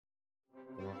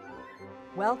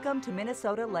Welcome to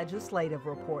Minnesota Legislative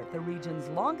Report, the region's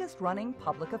longest-running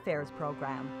public affairs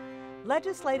program.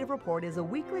 Legislative Report is a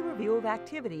weekly review of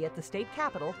activity at the state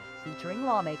capitol featuring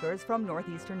lawmakers from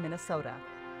northeastern Minnesota.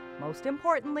 Most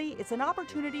importantly, it's an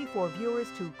opportunity for viewers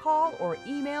to call or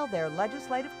email their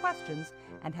legislative questions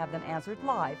and have them answered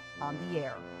live on the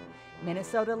air.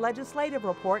 Minnesota Legislative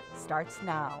Report starts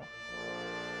now.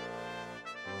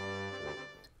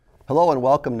 Hello and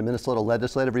welcome to Minnesota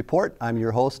Legislative Report. I'm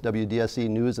your host, WDSE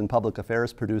News and Public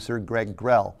Affairs producer Greg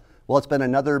Grell. Well, it's been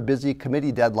another busy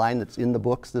committee deadline that's in the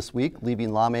books this week,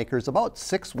 leaving lawmakers about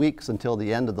 6 weeks until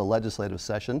the end of the legislative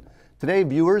session. Today,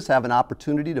 viewers have an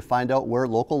opportunity to find out where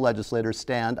local legislators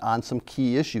stand on some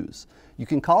key issues. You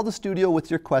can call the studio with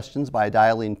your questions by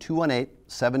dialing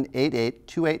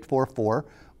 218-788-2844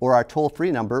 or our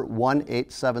toll-free number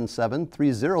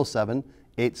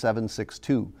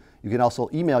 1-877-307-8762. You can also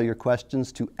email your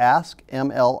questions to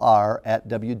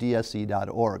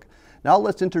askmlr@wdse.org. Now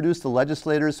let's introduce the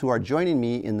legislators who are joining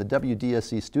me in the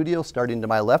WDSE studio, starting to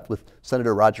my left with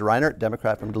Senator Roger Reinert,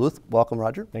 Democrat from Duluth. Welcome,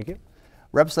 Roger. Thank you.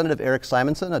 Representative Erik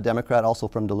Simonson, a Democrat also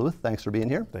from Duluth. Thanks for being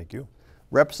here. Thank you.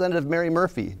 Representative Mary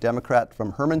Murphy, Democrat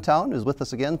from Hermantown, is with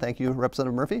us again. Thank you,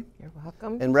 Representative Murphy. You're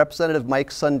welcome. And Representative Mike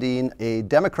Sundin, a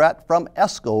Democrat from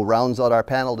Esko, rounds out our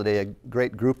panel today. A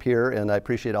great group here, and I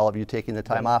appreciate all of you taking the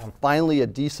time off. Finally, a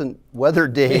decent weather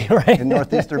day in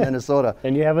northeastern Minnesota.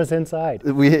 And you have us inside.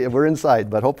 We're inside,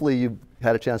 but hopefully you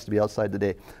had a chance to be outside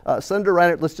today. Senator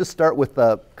Reinert, let's just start with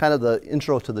kind of the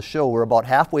intro to the show. We're about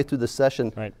halfway through the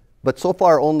session, right, but so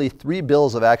far only 3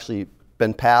 bills have actually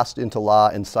been passed into law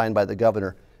and signed by the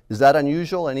governor. Is that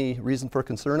unusual? Any reason for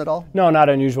concern at all? No, not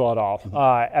unusual at all.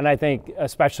 And I think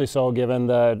especially so given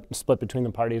the split between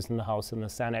the parties in the House and the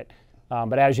Senate.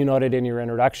 But as you noted in your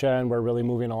introduction, we're really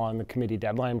moving along the committee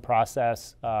deadline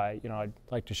process. I'd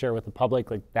like to share with the public,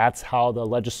 that's how the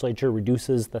legislature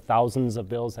reduces the thousands of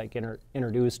bills that get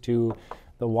introduced to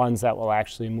the ones that will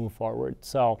actually move forward.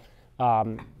 So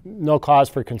no cause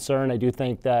for concern. I do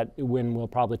think that when we'll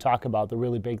probably talk about the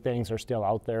really big things are still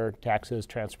out there: taxes,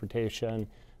 transportation,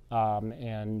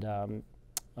 and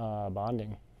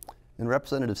bonding. And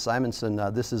Representative Simonson,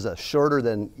 this is shorter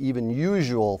than even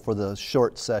usual for the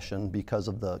short session because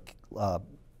of the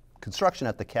construction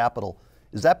at the Capitol.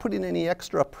 Is that putting any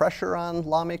extra pressure on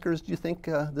lawmakers, do you think,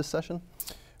 this session?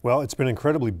 Well, it's been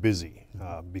incredibly busy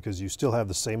because you still have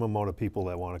the same amount of people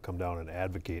that want to come down and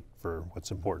advocate for what's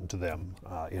important to them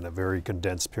in a very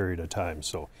condensed period of time.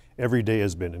 So every day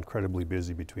has been incredibly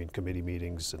busy between committee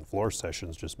meetings and floor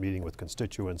sessions, just meeting with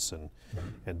constituents and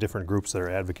different groups that are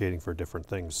advocating for different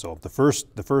things. So the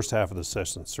first half of the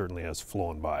session certainly has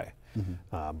flown by.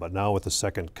 But now with the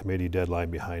second committee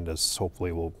deadline behind us,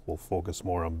 hopefully we'll focus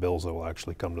more on bills that will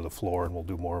actually come to the floor, and we'll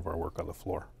do more of our work on the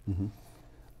floor.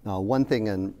 Now, one thing,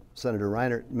 and Senator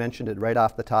Reinert mentioned it right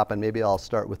off the top, and maybe I'll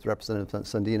start with Representative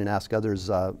Sundin and ask others.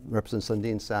 Representative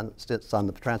Sundin sits on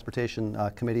the Transportation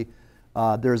Committee.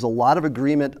 There's a lot of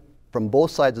agreement from both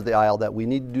sides of the aisle that we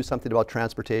need to do something about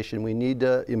transportation. We need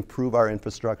to improve our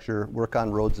infrastructure, work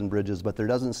on roads and bridges, but there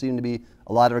doesn't seem to be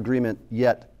a lot of agreement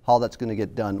yet how that's going to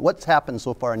get done. What's happened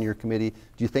so far in your committee?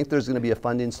 Do you think there's going to be a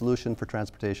funding solution for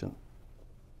transportation?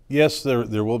 Yes,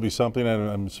 there will be something, and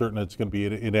I'm certain it's going to be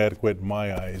inadequate in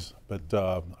my eyes. But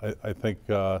I think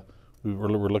we're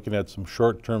looking at some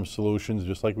short-term solutions,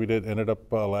 just like we ended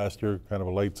up last year, kind of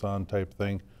a lights-on type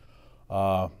thing.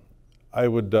 I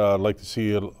would like to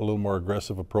see a little more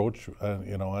aggressive approach.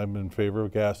 I'm in favor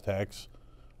of gas tax,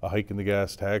 a hike in the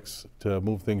gas tax to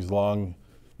move things along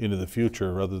into the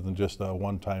future rather than just a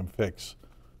one-time fix.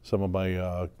 Some of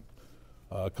my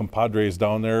compadres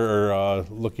down there are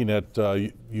looking at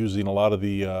using a lot of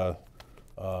the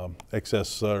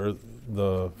excess or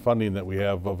the funding that we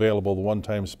have available, the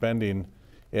one-time spending,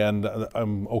 and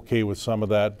I'm okay with some of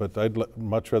that, but I'd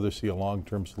much rather see a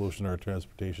long-term solution to our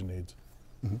transportation needs.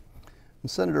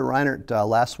 Senator Reinert,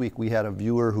 last week we had a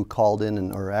viewer who called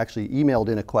in or actually emailed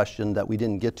in a question that we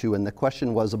didn't get to, and the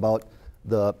question was about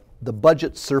the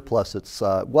budget surplus. It's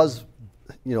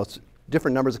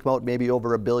different numbers come out, maybe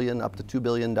over $1 billion, up to $2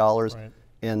 billion. Right.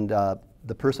 And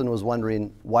the person was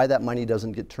wondering why that money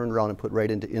doesn't get turned around and put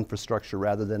right into infrastructure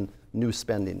rather than new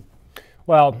spending.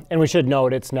 Well, and we should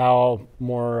note it's now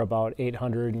more about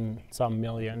 800 and some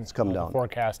million. It's come down. The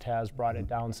forecast has brought it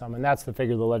down some, and that's the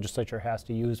figure the legislature has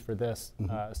to use for this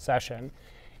session.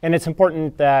 And it's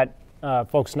important that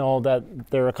folks know that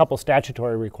there are a couple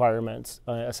statutory requirements.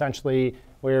 Essentially,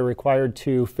 we're required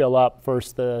to fill up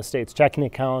first the state's checking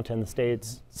account and the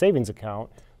state's savings account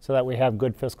so that we have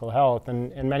good fiscal health.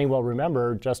 And many will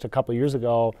remember just a couple years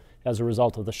ago, as a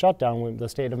result of the shutdown, the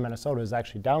state of Minnesota is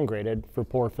actually downgraded for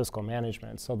poor fiscal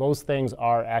management. So those things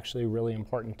are actually really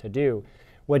important to do,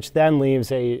 which then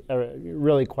leaves a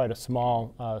really quite a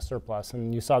small surplus.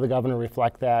 And you saw the governor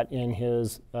reflect that in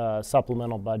his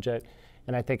supplemental budget.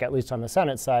 And I think at least on the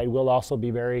Senate side, we'll also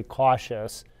be very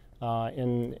cautious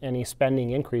in any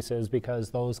spending increases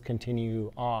because those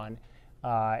continue on.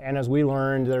 And as we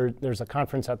learned, there's a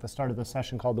conference at the start of the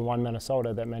session called the One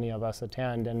Minnesota that many of us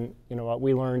attend. And what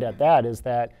we learned at that is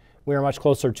that we are much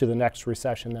closer to the next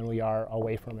recession than we are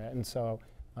away from it. And so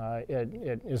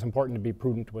it is important to be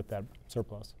prudent with that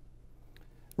surplus.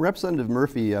 Representative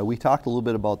Murphy, we talked a little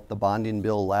bit about the bonding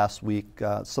bill last week.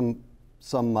 Some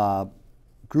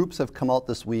groups have come out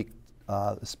this week,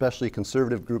 especially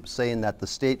conservative groups, saying that the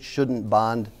state shouldn't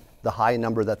bond the high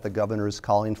number that the governor is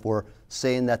calling for,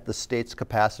 saying that the state's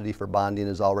capacity for bonding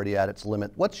is already at its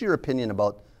limit. What's your opinion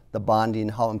about the bonding,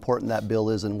 how important that bill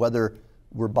is, and whether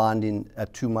we're bonding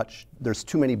at too much, there's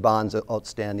too many bonds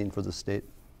outstanding for the state?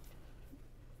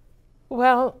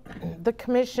 Well, the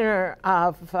Commissioner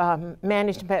of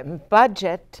Management and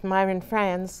Budget, Myron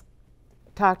Franz,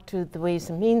 talked to the Ways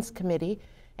and Means Committee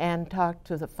and talked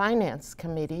to the Finance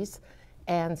Committees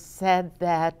and said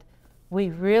that we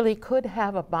really could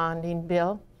have a bonding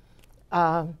bill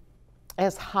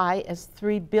as high as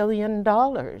 $3 billion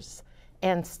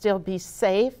and still be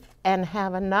safe and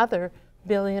have another $1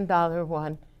 billion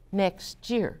one next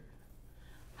year.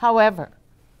 However,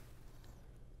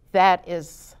 that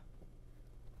is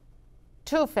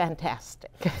too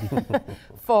fantastic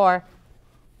for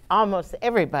almost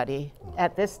everybody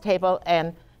at this table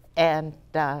and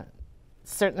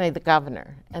certainly the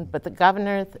governor. But the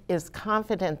governor is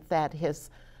confident that his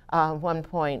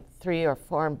 $1.3 or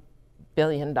 $4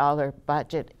 billion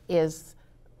budget is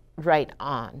right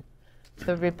on.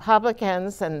 The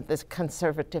Republicans and the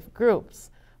conservative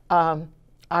groups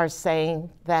are saying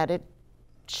that it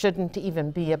shouldn't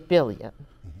even be $1 billion.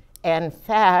 In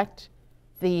fact,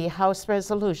 the House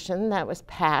resolution that was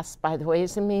passed by the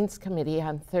Ways and Means Committee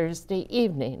on Thursday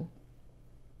evening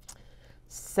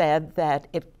said that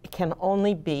it can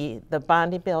only be the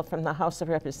bonding bill from the House of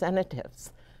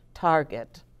Representatives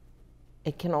target.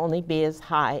 It can only be as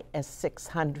high as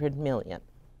 $600 million.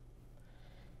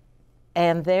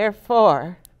 And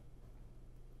therefore,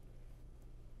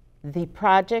 the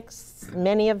projects,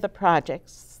 many of the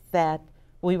projects that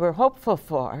we were hopeful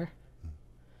for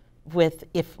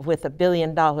with $1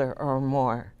 billion or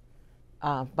more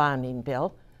bonding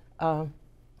bill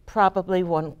probably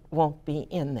won't be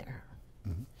in there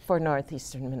for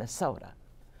Northeastern Minnesota.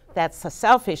 That's a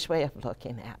selfish way of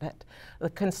looking at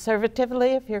it.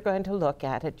 Conservatively, if you're going to look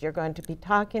at it, you're going to be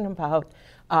talking about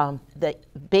the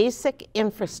basic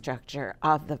infrastructure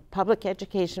of the public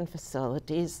education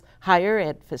facilities, higher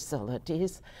ed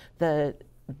facilities, the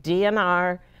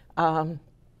DNR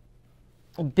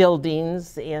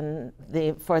buildings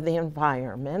for the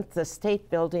environment, the state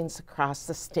buildings across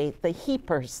the state, the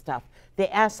HEAPR stuff,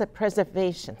 the asset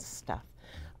preservation stuff,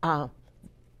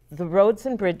 the roads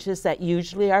and bridges that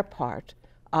usually are part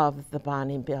of the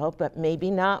bonding bill, but maybe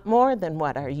not more than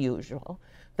what are usual,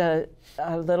 a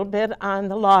little bit on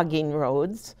the logging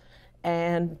roads,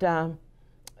 and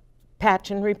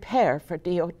patch and repair for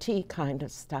DOT kind of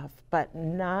stuff, but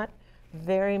not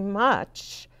very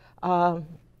much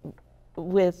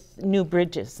with new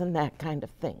bridges and that kind of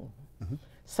thing.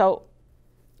 So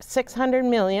 600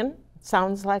 million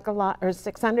sounds like a lot, or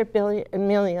 600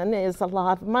 million is a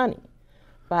lot of money,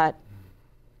 but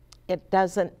it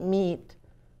doesn't meet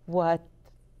what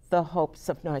the hopes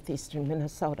of Northeastern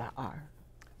Minnesota are.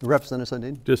 Representative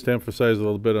Sundin? Just to emphasize a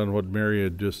little bit on what Mary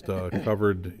had just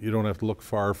covered, you don't have to look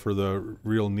far for the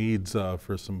real needs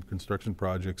for some construction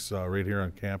projects right here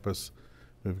on campus.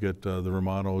 We've got the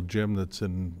Romano gym that's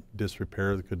in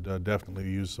disrepair that could definitely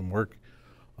use some work.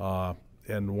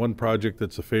 And one project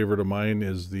that's a favorite of mine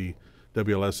is the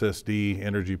WLSSD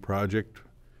energy project.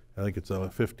 I think it's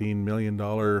a $15 million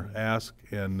ask,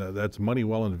 and that's money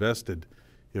well invested.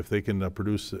 If they can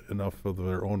produce enough of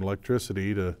their own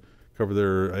electricity to cover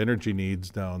their energy needs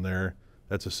down there,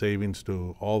 that's a savings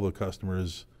to all the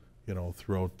customers, you know,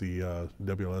 throughout the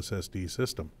WLSSD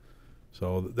system.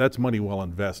 So that's money well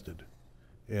invested.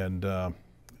 And I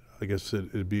guess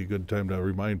it'd be a good time to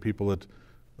remind people that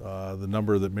the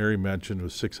number that Mary mentioned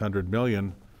was 600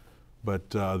 million, but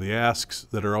the asks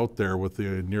that are out there with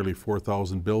the nearly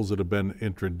 4,000 bills that have been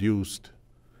introduced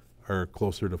are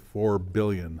closer to 4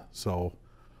 billion. So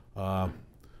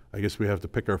I guess we have to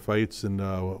pick our fights and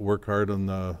work hard on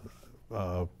the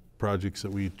projects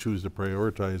that we choose to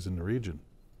prioritize in the region.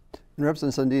 And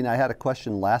Representative Sundin, I had a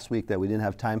question last week that we didn't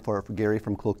have time for Gary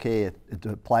from Cloquet. It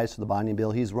applies to the bonding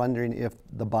bill. He's wondering if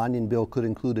the bonding bill could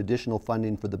include additional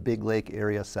funding for the Big Lake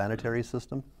area sanitary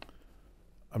system.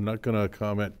 I'm not going to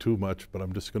comment too much, but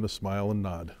I'm just going to smile and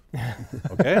nod.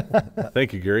 Okay?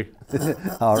 Thank you, Gary.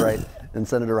 All right. And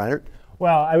Senator Reinert?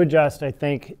 Well, I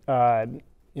think,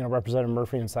 Representative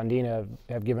Murphy and Sundin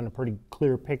have given a pretty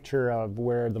clear picture of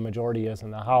where the majority is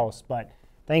in the House, but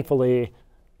thankfully,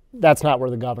 that's not where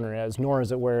the governor is, nor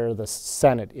is it where the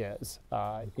Senate is.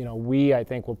 We, I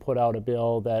think, will put out a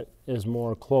bill that is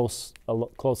more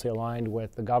closely aligned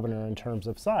with the governor in terms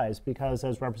of size, because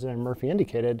as Representative Murphy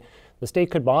indicated, the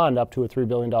state could bond up to a $3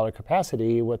 billion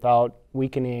capacity without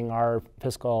weakening our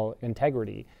fiscal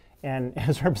integrity. And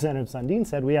as Representative Sundin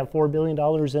said, we have $4 billion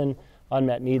in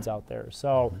unmet needs out there.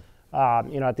 So,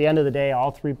 at the end of the day,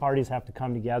 all three parties have to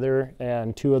come together,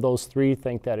 and two of those three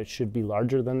think that it should be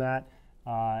larger than that.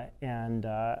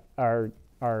 Our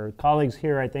colleagues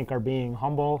here, I think, are being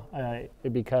humble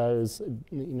because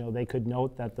they could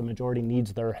note that the majority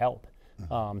needs their help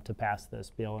to pass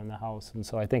this bill in the House. And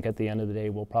so I think at the end of the day,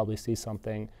 we'll probably see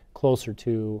something closer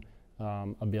to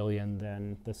 $1 billion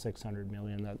than the $600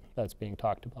 million that's being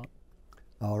talked about.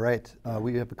 All right.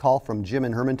 We have a call from Jim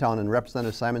in Hermantown, and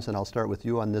Representative Simonson, I'll start with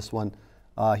you on this one.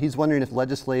 He's wondering if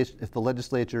the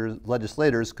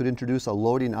legislators could introduce a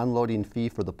loading-unloading fee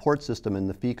for the port system, and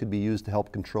the fee could be used to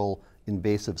help control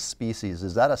invasive species.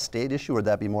 Is that a state issue, or would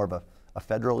that be more of a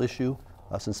federal issue,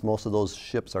 since most of those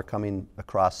ships are coming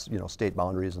across state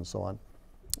boundaries and so on?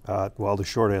 Well, the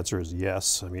short answer is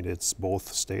yes. I mean, it's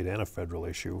both state and a federal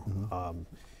issue. Mm-hmm.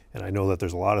 And I know that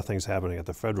there's a lot of things happening at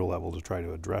the federal level to try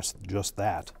to address just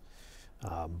that.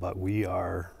 But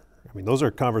those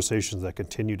are conversations that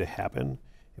continue to happen,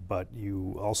 but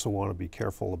you also want to be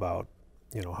careful about,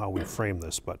 how we frame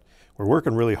this. But we're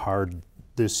working really hard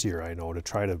this year, I know, to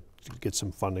try to get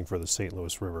some funding for the St.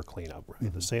 Louis River cleanup. Right?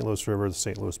 Mm-hmm. The St. Louis River, the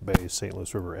St. Louis Bay, St.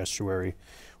 Louis River estuary.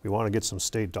 We want to get some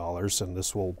state dollars, and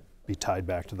this will be tied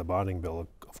back to the bonding bill,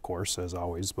 of course, as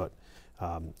always. But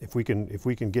if we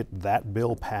can get that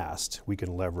bill passed, we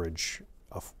can leverage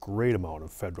a great amount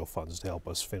of federal funds to help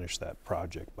us finish that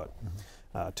project. But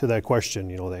to that question,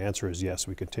 the answer is yes.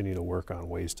 We continue to work on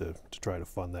ways to try to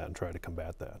fund that and try to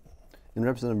combat that. And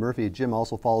Representative Murphy, Jim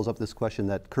also follows up this question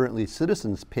that currently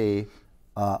citizens pay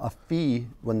a fee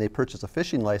when they purchase a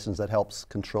fishing license that helps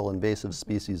control invasive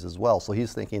species as well. So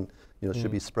he's thinking, it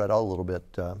should be spread out a little bit.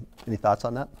 Any thoughts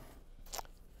on that?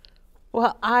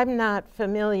 Well, I'm not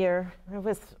familiar. I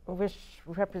wish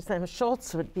Representative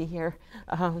Schultz would be here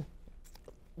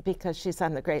because she's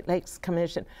on the Great Lakes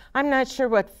Commission. I'm not sure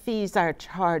what fees are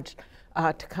charged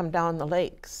to come down the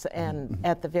lakes and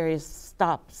at the various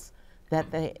stops that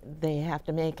they have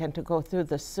to make and to go through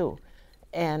the Sioux.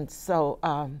 And so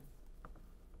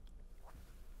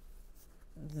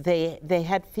they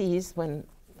had fees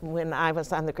when I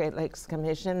was on the Great Lakes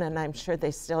Commission, and I'm sure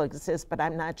they still exist, but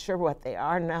I'm not sure what they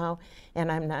are now,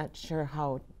 and I'm not sure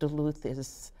how Duluth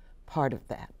is part of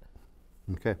that.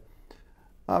 Okay.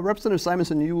 Representative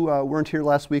Simonson, you weren't here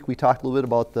last week. We talked a little bit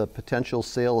about the potential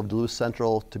sale of Duluth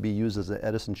Central to be used as an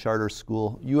Edison charter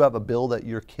school. You have a bill that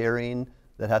you're carrying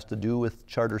that has to do with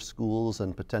charter schools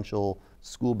and potential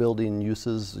school building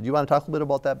uses. Do you want to talk a bit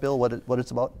about that bill, what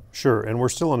it's about? Sure, and we're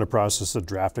still in the process of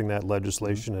drafting that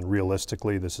legislation, and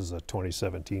realistically this is a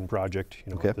 2017 project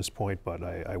at this point, but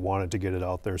I wanted to get it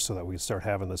out there so that we start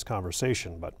having this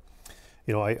conversation. But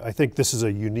I think this is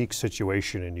a unique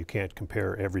situation, and you can't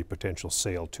compare every potential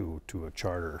sale to a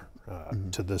charter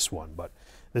to this one, but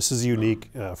this is unique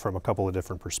from a couple of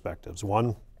different perspectives.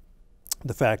 One,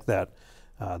 the fact that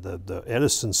the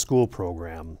Edison school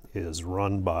program is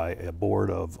run by a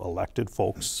board of elected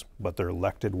folks, but they're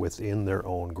elected within their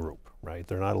own group, right?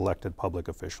 They're not elected public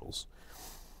officials.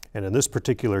 And in this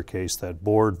particular case, that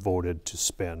board voted to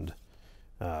spend,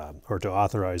 or to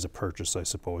authorize a purchase, I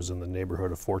suppose, in the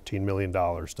neighborhood of $14 million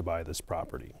to buy this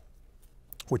property,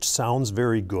 which sounds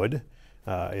very good.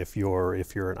 If you're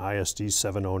an ISD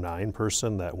 709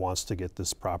 person that wants to get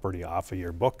this property off of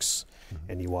your books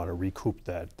and you want to recoup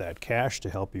that cash to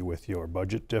help you with your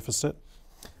budget deficit.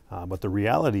 But the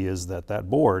reality is that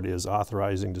board is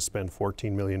authorizing to spend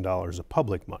 $14 million of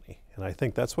public money. And I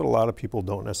think that's what a lot of people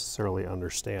don't necessarily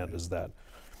understand, is that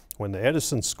when the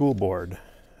Edison School Board,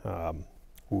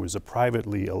 who is a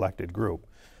privately elected group,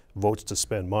 votes to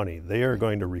spend money, they are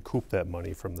going to recoup that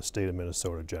money from the state of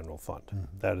Minnesota general fund.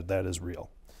 That is real.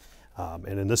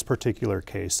 And in this particular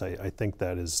case, I think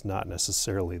that is not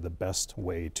necessarily the best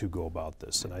way to go about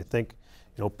this. And I think,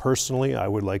 personally, I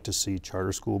would like to see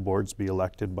charter school boards be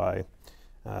elected by,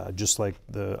 just like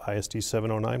the ISD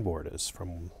 709 board is,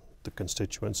 from the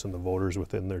constituents and the voters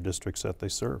within their districts that they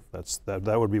serve.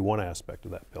 That would be one aspect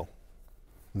of that bill.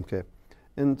 Okay.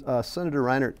 And Senator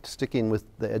Reinert, sticking with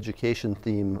the education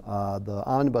theme, the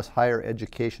Omnibus Higher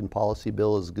Education Policy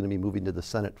Bill is going to be moving to the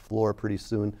Senate floor pretty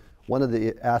soon. One of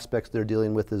the aspects they're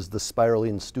dealing with is the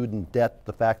spiraling student debt,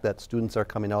 the fact that students are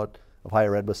coming out of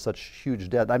higher ed with such huge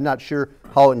debt. I'm not sure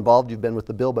how involved you've been with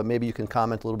the bill, but maybe you can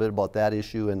comment a little bit about that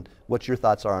issue and what your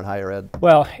thoughts are on higher ed.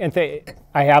 Well,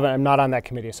 I'm not on that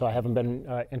committee, so I haven't been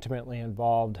intimately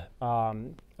involved.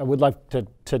 I would like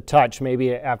to touch,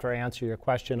 maybe after I answer your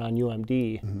question, on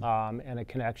UMD and a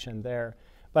connection there.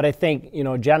 But I think,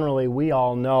 generally we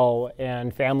all know,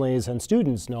 and families and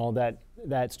students know,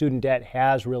 that student debt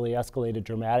has really escalated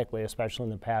dramatically, especially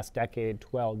in the past decade,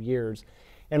 12 years.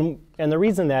 And the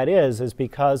reason that is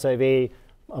because of a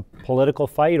political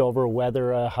fight over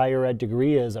whether a higher ed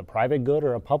degree is a private good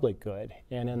or a public good.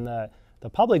 And in the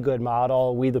public good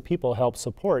model, we the people help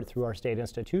support through our state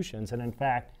institutions. And in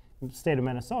fact, the state of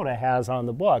Minnesota has on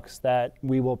the books that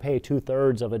we will pay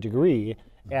 2/3 of a degree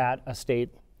at a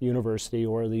state university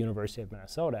or the University of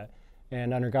Minnesota.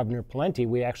 And under Governor Pawlenty,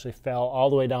 we actually fell all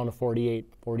the way down to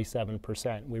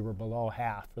 47%. We were below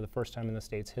half for the first time in the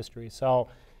state's history. So,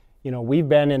 we've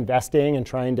been investing and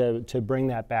trying to bring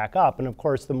that back up. And of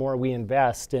course, the more we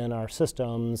invest in our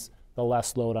systems, the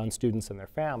less load on students and their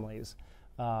families.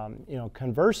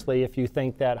 Conversely, if you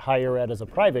think that higher ed is a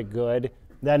private good,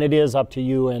 then it is up to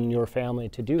you and your family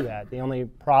to do that. The only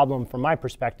problem from my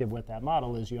perspective with that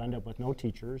model is you end up with no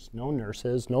teachers, no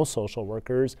nurses, no social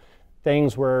workers,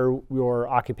 things where your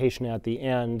occupation at the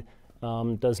end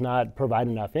does not provide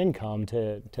enough income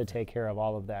to take care of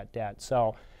all of that debt.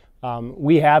 So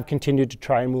we have continued to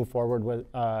try and move forward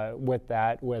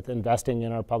with investing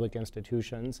in our public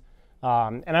institutions.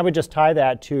 And I would just tie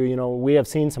that to, we have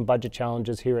seen some budget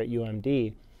challenges here at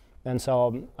UMD. And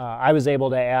so I was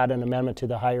able to add an amendment to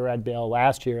the higher ed bill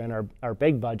last year in our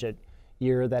big budget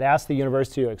year that asked the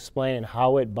university to explain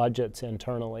how it budgets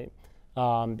internally.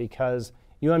 Because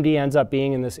UMD ends up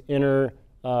being in this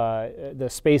the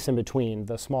space in between,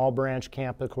 the small branch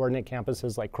campus, coordinate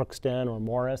campuses like Crookston or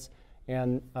Morris,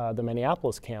 and the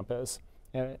Minneapolis campus.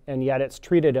 And yet it's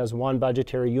treated as one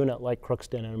budgetary unit like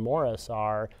Crookston and Morris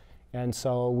are. And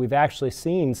so we've actually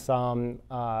seen some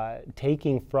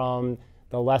taking from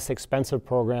the less expensive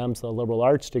programs, the liberal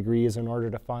arts degrees, in order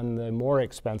to fund the more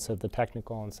expensive, the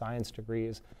technical and science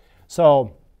degrees.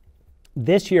 So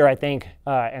this year, I think,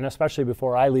 and especially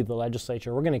before I leave the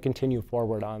legislature, we're going to continue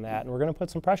forward on that. And we're going to put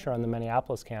some pressure on the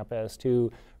Minneapolis campus to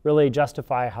really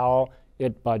justify how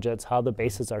it budgets, how the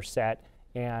bases are set,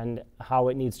 and how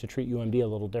it needs to treat UMD a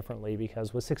little differently.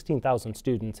 Because with 16,000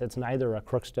 students, it's neither a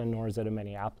Crookston nor is it a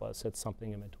Minneapolis. It's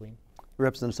something in between.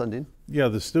 Representative Sundin? Yeah,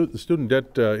 the student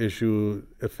debt issue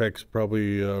affects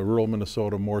probably rural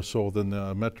Minnesota more so than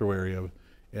the metro area.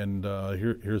 And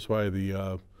here's why.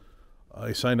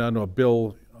 I signed on to a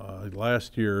bill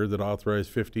last year that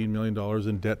authorized $15 million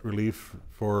in debt relief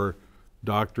for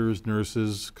doctors,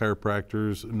 nurses,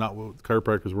 chiropractors.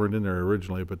 Chiropractors weren't in there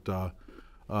originally, but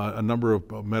a number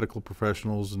of medical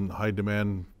professionals and high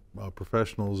demand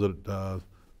professionals that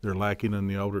they're lacking in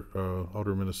the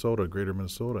outer Minnesota, greater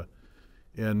Minnesota.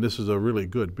 And this is a really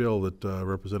good bill that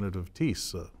Representative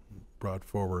Teese brought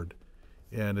forward.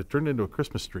 And it turned into a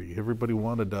Christmas tree. Everybody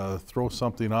wanted to throw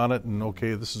something on it and,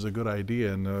 okay, this is a good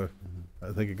idea. And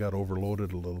I think it got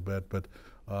overloaded a little bit. But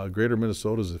greater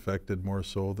Minnesota is affected more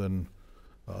so than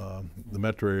the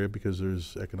metro area because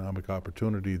there's economic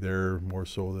opportunity there more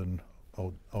so than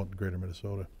out in greater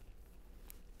Minnesota.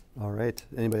 All right.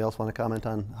 Anybody else want to comment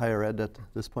on higher ed at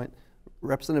this point?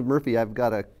 Representative Murphy, I've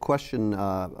got a question,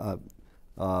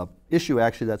 issue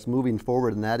actually that's moving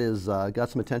forward, and that is got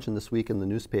some attention this week in the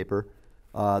newspaper.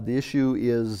 The issue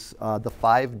is the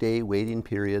 5-day waiting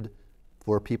period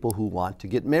for people who want to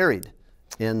get married.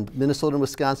 And Minnesota and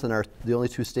Wisconsin are the only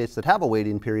two states that have a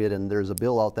waiting period, and there's a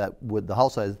bill out that the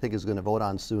House, I think, is going to vote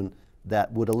on soon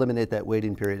that would eliminate that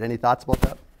waiting period. Any thoughts about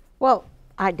that? Well,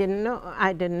 I didn't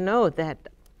know that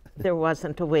there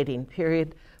wasn't a waiting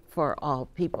period for all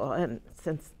people, and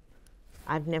since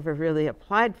I've never really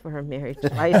applied for a marriage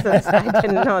license, I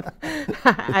didn't know.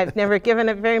 I've never given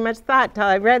it very much thought till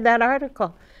I read that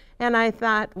article, and I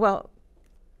thought, well,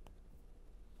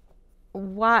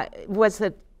 why was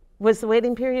the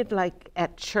waiting period like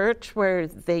at church where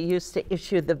they used to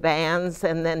issue the bans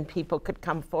and then people could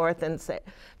come forth and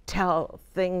tell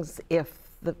things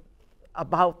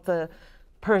about the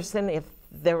person if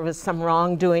there was some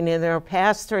wrongdoing in their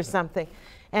past or something.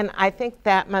 And I think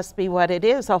that must be what it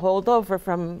is, a holdover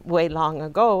from way long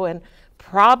ago, and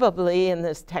probably in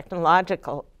this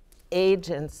technological age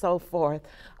and so forth,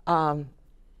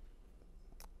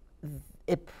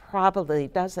 it probably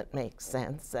doesn't make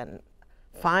sense, and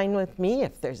fine with me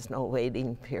if there's no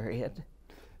waiting period.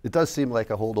 It does seem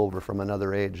like a holdover from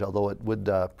another age, although it would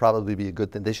probably be a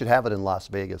good thing. They should have it in Las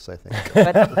Vegas, I think.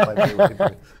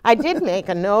 But I did make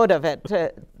a note of it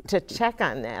to check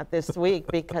on that this week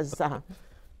because I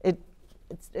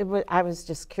was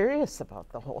just curious about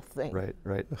the whole thing. Right,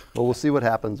 right. Well, we'll see what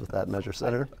happens with that measure,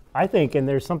 Senator. I think, and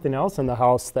there's something else in the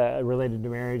House that related to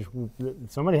marriage.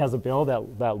 Somebody has a bill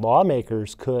that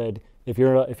lawmakers could, if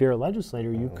you're a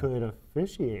legislator, you could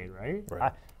officiate, right?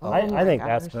 Right. I think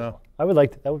that's. I would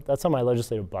like to, that's on my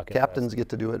legislative bucket. Captains get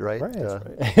to do it, right? Right.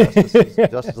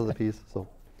 Justice of the peace. So,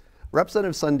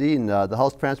 Representative Sundin, the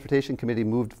House Transportation Committee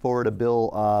moved forward a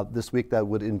bill this week that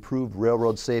would improve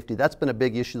railroad safety. That's been a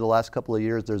big issue the last couple of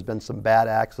years. There's been some bad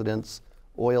accidents,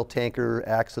 oil tanker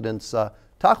accidents. Talk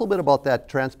a little bit about that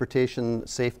transportation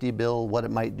safety bill, what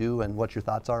it might do, and what your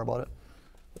thoughts are about it.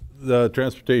 The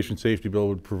transportation safety bill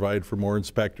would provide for more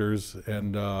inspectors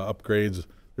and upgrades.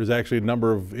 There's actually a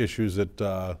number of issues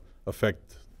that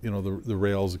affect, the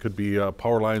rails. It could be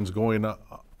power lines going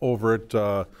over it,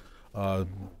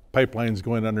 pipelines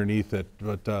going underneath it.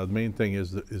 But the main thing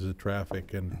is the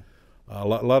traffic. And a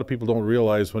lot of people don't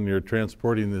realize when you're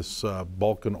transporting this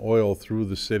bulk and oil through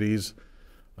the cities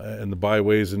and the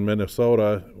byways in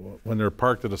Minnesota, when they're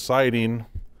parked at a siding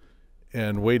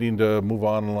and waiting to move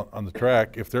on the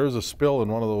track, if there's a spill in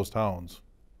one of those towns,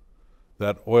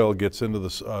 that oil gets into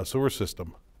the sewer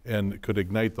system and it could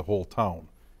ignite the whole town.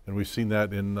 And we've seen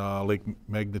that in Lake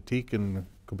Magnetique in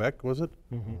Quebec, was it?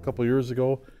 A couple of years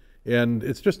ago. And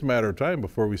it's just a matter of time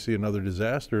before we see another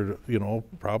disaster,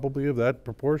 probably of that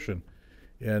proportion.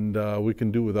 And we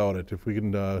can do without it. If we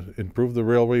can improve the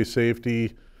railway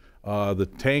safety, the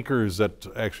tankers that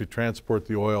actually transport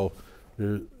the oil,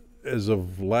 as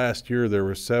of last year, there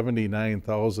were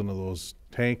 79,000 of those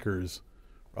tankers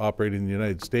operating in the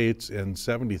United States, and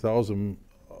 70,000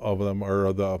 of them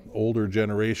are the older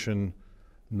generation,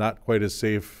 not quite as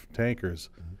safe tankers.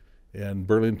 And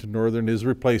Burlington Northern is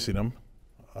replacing them,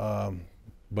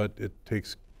 but it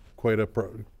takes quite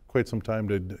some time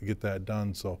to get that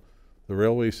done. So the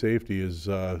railway safety is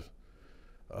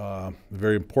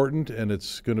very important, and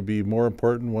it's going to be more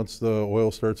important once the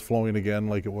oil starts flowing again,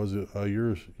 like it was a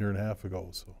year and a half ago.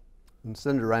 So. And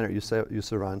Senator Reinert, you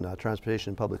serve on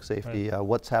transportation and public safety. Right.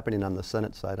 What's happening on the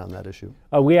Senate side on that issue?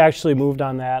 We actually moved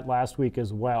on that last week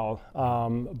as well.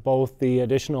 Both the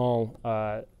additional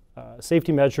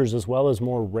safety measures as well as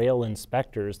more rail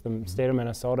inspectors. The state of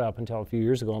Minnesota up until a few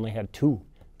years ago only had 2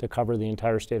 to cover the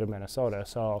entire state of Minnesota.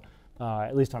 So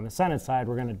at least on the Senate side,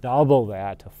 we're going to double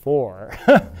that to 4,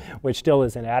 which still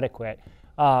is inadequate.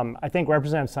 I think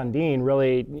Representative Sundin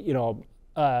really,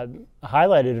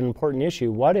 highlighted an important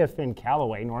issue. What if in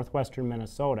Callaway, northwestern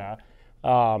Minnesota,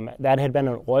 that had been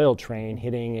an oil train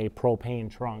hitting a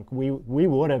propane trunk? We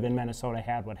would have in Minnesota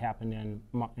had what happened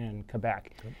in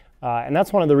Quebec. And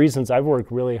that's one of the reasons I've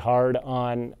worked really hard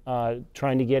on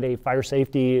trying to get the fire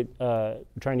safety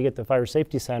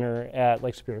center at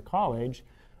Lake Superior College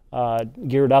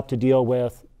geared up to deal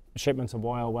with shipments of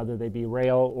oil, whether they be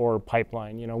rail or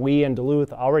pipeline. We in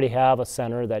Duluth already have a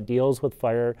center that deals with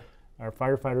fire. Our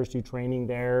firefighters do training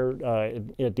there.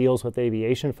 It deals with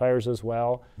aviation fires as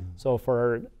well. So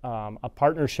for a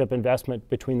partnership investment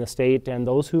between the state and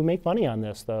those who make money on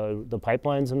this, the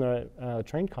pipelines and the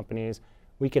train companies,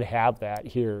 we could have that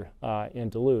here in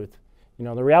Duluth.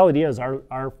 The reality is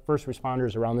our first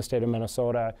responders around the state of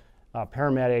Minnesota,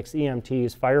 paramedics,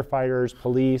 EMTs, firefighters,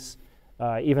 police,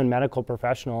 even medical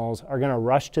professionals are going to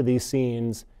rush to these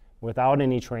scenes without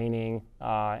any training,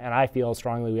 and I feel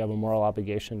strongly we have a moral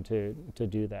obligation to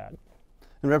do that.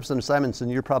 And Representative Simonson,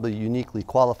 you're probably uniquely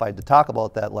qualified to talk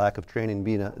about that lack of training,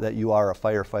 being that you are a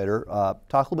firefighter.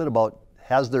 Talk a little bit about,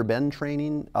 has there been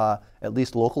training, at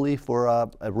least locally, for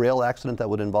a rail accident that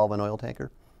would involve an oil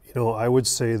tanker? I would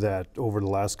say that over the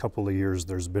last couple of years,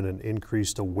 there's been an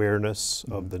increased awareness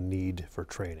of the need for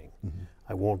training.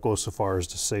 I won't go so far as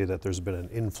to say that there's been an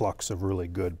influx of really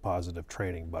good, positive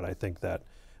training, but I think that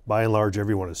by and large,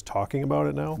 everyone is talking about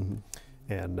it now.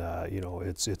 And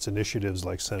it's initiatives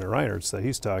like Senator Reinert's that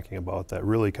he's talking about that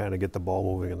really kind of get the ball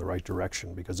moving in the right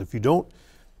direction. Because if you don't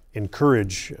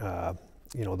encourage,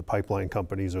 the pipeline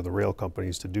companies or the rail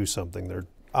companies to do something, they're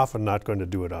often not going to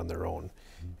do it on their own.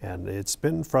 And it's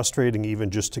been frustrating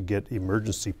even just to get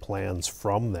emergency plans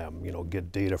from them,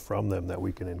 get data from them that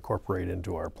we can incorporate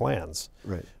into our plans.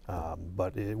 Right.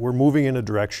 But we're moving in a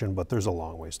direction, but there's a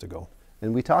long ways to go.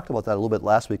 And we talked about that a little bit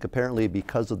last week. Apparently,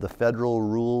 because of the federal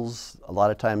rules, a lot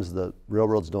of times the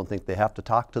railroads don't think they have to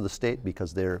talk to the state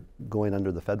because they're going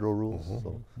under the federal rules.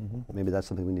 So maybe that's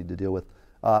something we need to deal with.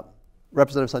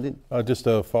 Representative Sundin? Just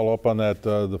to follow up on that,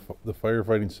 the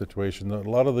firefighting situation, a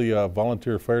lot of the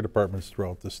volunteer fire departments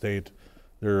throughout the state,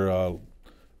 they're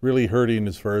really hurting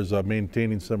as far as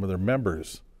maintaining some of their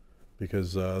members,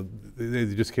 because they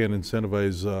just can't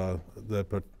incentivize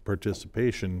that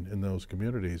participation in those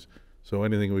communities. So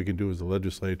anything we can do as a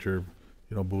legislature,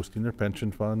 you know, boosting their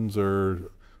pension funds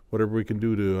or whatever we can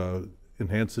do to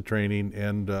enhance the training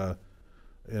and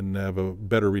have a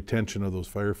better retention of those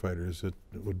firefighters, it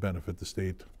would benefit the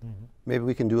state. Mm-hmm. Maybe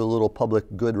we can do a little public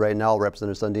good right now,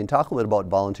 Representative Sundin. Talk a little bit about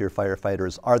volunteer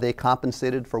firefighters. Are they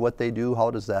compensated for what they do? How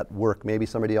does that work? Maybe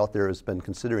somebody out there has been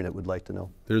considering it would like to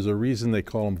know. There's a reason they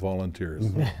call them volunteers,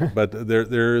 but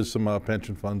there is some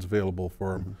pension funds available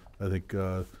for them. I think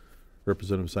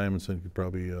Representative Simonson could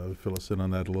probably fill us in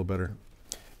on that a little better.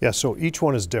 Yeah, so each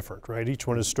one is different, right? Each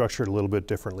one is structured a little bit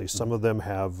differently. Some of them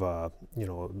have, you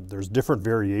know, there's different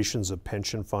variations of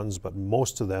pension funds, but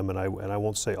most of them, and I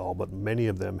won't say all, but many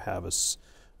of them have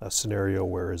a scenario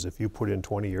whereas if you put in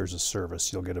 20 years of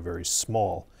service, you'll get a very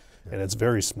small, and it's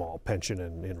very small pension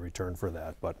in return for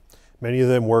that. But many of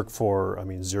them work for, I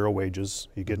mean, zero wages.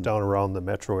 You get down around the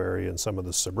metro area and some of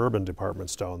the suburban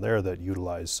departments down there that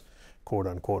utilize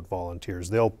quote-unquote volunteers,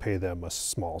 they'll pay them a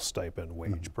small stipend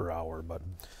wage per hour, but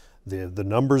the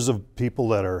numbers of people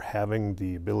that are having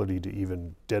the ability to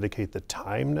even dedicate the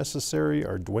time necessary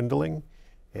are dwindling,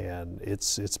 and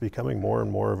it's becoming more and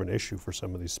more of an issue for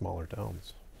some of these smaller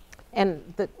towns.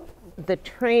 And the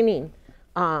training,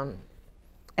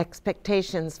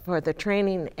 expectations for the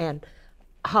training and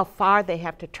how far they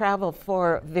have to travel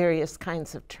for various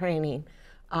kinds of training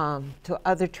to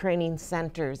other training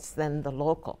centers than the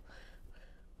local.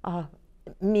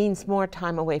 Means more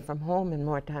time away from home and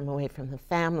more time away from the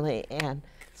family, and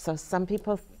so some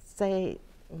people say,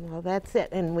 well, that's it,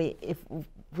 and if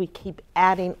we keep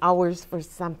adding hours for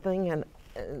something and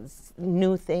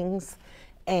new things,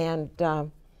 and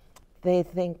they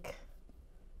think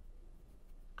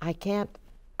I can't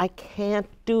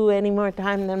do any more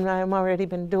time than I've already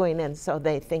been doing, and so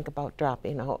they think about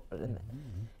dropping out,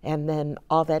 and then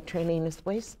all that training is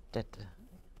wasted,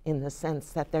 in the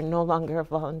sense that they're no longer a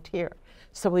volunteer.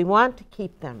 So we want to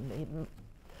keep them. The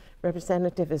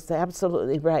representative is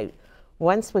absolutely right.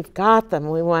 Once we've got them,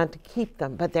 we want to keep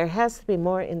them, but there has to be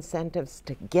more incentives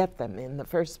to get them in the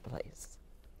first place.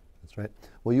 That's right.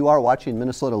 Well, you are watching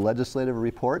Minnesota Legislative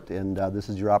Report, and this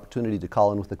is your opportunity to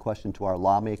call in with a question to our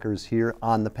lawmakers here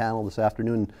on the panel this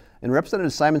afternoon. And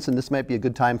Representative Simonson, this might be a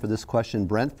good time for this question.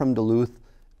 Brent from Duluth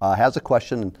has a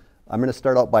question. I'm going to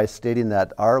start out by stating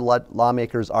that our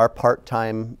lawmakers are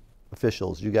part-time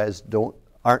officials. You guys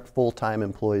aren't full-time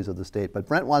employees of the state. But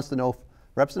Brent wants to know,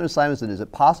 Representative Simonson, is it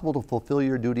possible to fulfill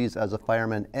your duties as a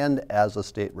fireman and as a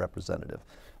state representative?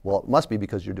 Well, it must be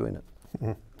because you're doing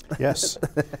it. Yes.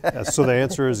 Yes. So the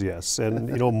answer is yes. And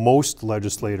you know, most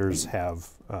legislators have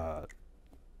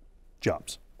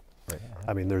jobs. Right.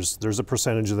 I mean, there's a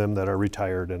percentage of them that are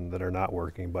retired and that are not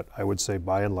working, but I would say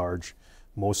by and large,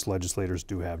 most legislators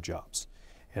do have jobs.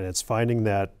 And it's finding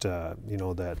that, you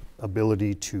know, that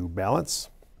ability to balance.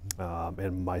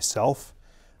 And myself,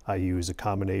 I use a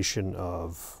combination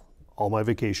of all my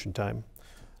vacation time,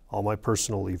 all my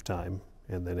personal leave time,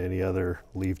 and then any other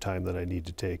leave time that I need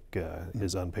to take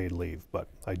is unpaid leave. But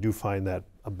I do find that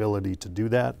ability to do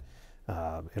that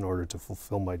in order to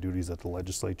fulfill my duties at the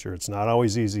legislature. It's not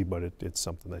always easy, but it's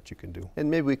something that you can do.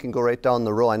 And maybe we can go right down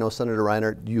the row. I know, Senator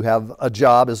Reinert, you have a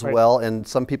job as well, and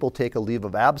some people take a leave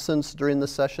of absence during the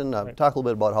session. Talk a little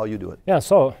bit about how you do it. Yeah,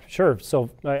 so sure. So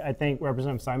I think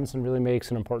Representative Simonson really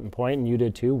makes an important point, and you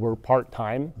did too. We're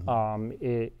part-time.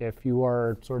 If you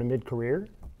are sort of mid-career,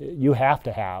 you have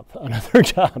to have another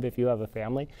job if you have a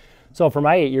family. So for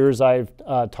my 8 years, I've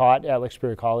taught at Lake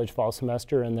Superior College fall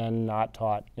semester and then not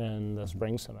taught in the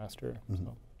spring semester.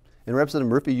 So. And Representative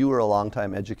Murphy, you were a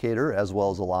longtime educator as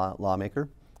well as a lawmaker.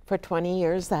 For 20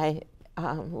 years, I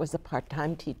was a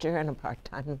part-time teacher and a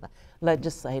part-time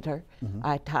legislator.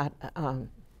 I taught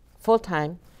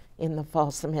full-time in the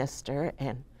fall semester,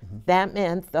 and that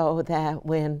meant, though, that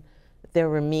when there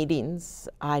were meetings,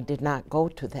 I did not go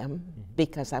to them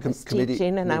because I was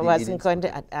teaching, and I wasn't going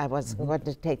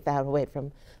to take that away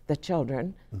from the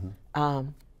children.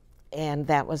 And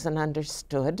that wasn't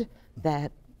understood.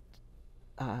 That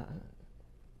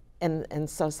and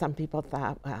so some people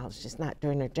thought, well, she's not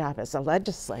doing her job as a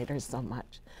legislator so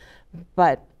much.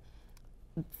 But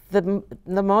the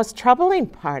most troubling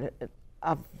part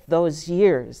of those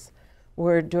years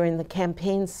were during the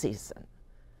campaign season.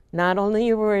 Not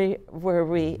only were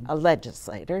we a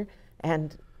legislator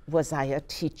and was I a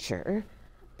teacher,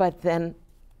 but then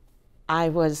I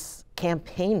was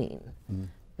campaigning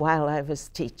while I was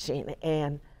teaching.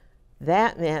 And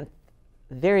that meant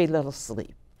very little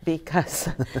sleep, because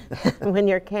when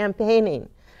you're campaigning,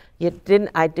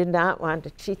 I did not want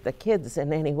to cheat the kids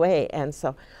in any way, and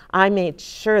so I made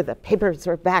sure the papers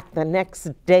were back the next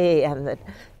day and the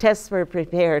tests were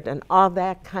prepared and all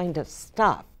that kind of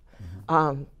stuff,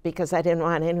 because I didn't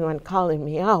want anyone calling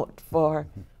me out for,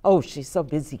 oh, she's so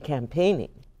busy campaigning.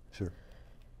 Sure.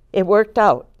 It worked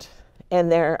out,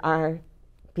 and there are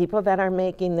people that are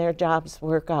making their jobs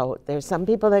work out. There's some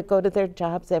people that go to their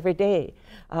jobs every day,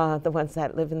 the ones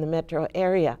that live in the metro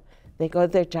area. They go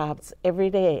to their jobs every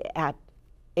day at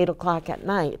 8 o'clock at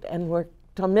night and work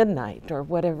till midnight or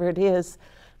whatever it is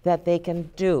that they can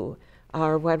do,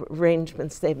 or what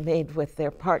arrangements they've made with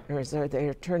their partners or their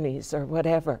attorneys or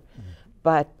whatever.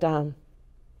 But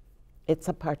it's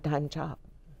a part-time job.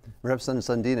 Representative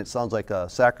Sundin, it sounds like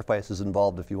sacrifice is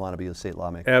involved if you want to be a state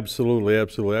lawmaker. Absolutely,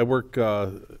 absolutely. I work,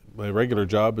 my regular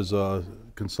job is a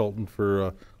consultant for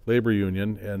a labor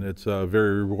union, and it's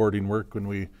very rewarding work when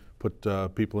we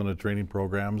put people into training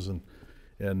programs and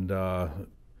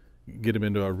get them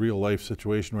into a real life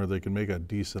situation where they can make a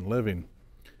decent living.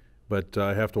 But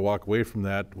I have to walk away from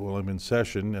that while I'm in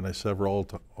session, and I sever all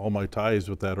my ties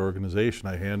with that organization.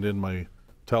 I hand in my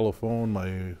telephone,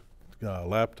 my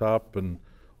laptop, and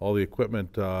all the equipment,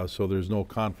 so there's no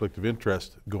conflict of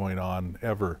interest going on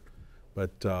ever.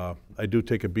 But I do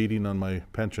take a beating on my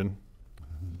pension.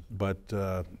 But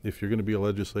if you're going to be a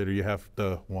legislator, you have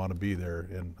to want to be there,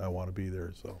 and I want to be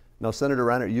there. So now, Senator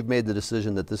Reinert, you've made the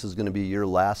decision that this is going to be your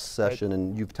last session,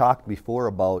 and you've talked before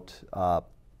about a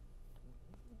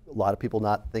lot of people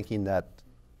not thinking that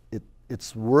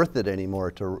it's worth it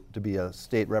anymore to be a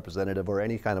state representative or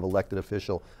any kind of elected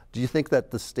official. Do you think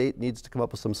that the state needs to come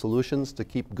up with some solutions to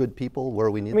keep good people where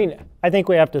we need them? I mean, I think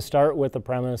we have to start with the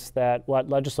premise that what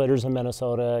legislators in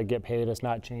Minnesota get paid has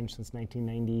not changed since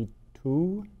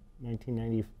 1992,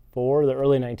 1994, the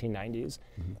early 1990s.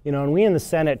 You know, and we in the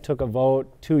Senate took a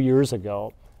vote 2 years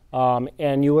ago,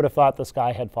 and you would have thought the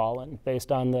sky had fallen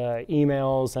based on the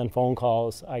emails and phone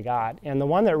calls I got. And the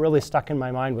one that really stuck in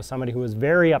my mind was somebody who was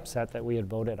very upset that we had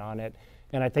voted on it.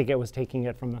 And I think it was taking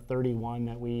it from the 31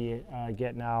 that we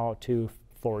get now to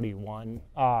 41.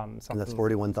 And that's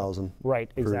 41,000. Right,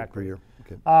 exactly. Per year.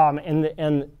 Okay.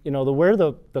 And you know, where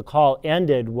the call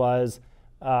ended was,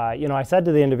 you know, I said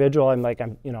to the individual,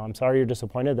 I'm sorry you're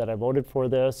disappointed that I voted for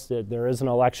this. There is an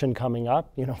election coming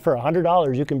up. You know, for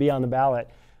 $100 you can be on the ballot.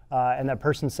 And that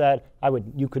person said,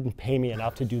 you couldn't pay me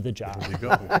enough to do the job. there you go.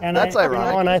 And That's ironic.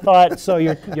 You know, and I thought, so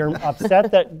you're upset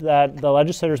that the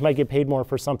legislators might get paid more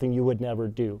for something you would never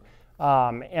do.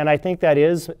 And I think that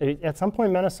is, at some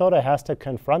point, Minnesota has to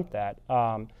confront that.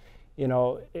 You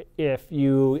know, if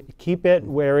you keep it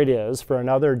where it is for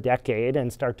another decade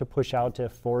and start to push out to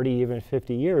 40, even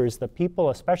 50 years, the people,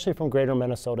 especially from greater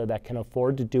Minnesota, that can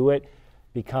afford to do it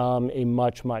become a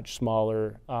much, much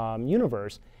smaller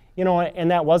universe. You know, and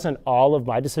that wasn't all of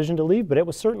my decision to leave, but it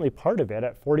was certainly part of it.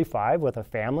 At 45 with a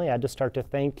family, I had to start to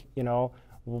think, you know,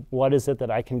 what is it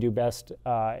that I can do best?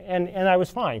 And I was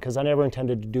fine, because I never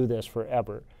intended to do this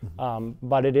forever.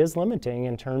 But it is limiting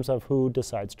in terms of who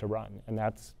decides to run. And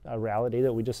that's a reality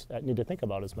that we just need to think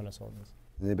about as Minnesotans.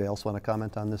 Anybody else want to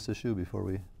comment on this issue before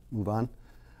we move on?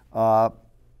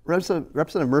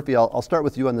 Representative Murphy, I'll start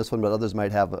with you on this one, but others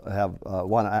might have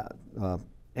want to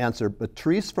answer. But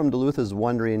Therese from Duluth is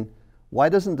wondering, why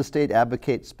doesn't the state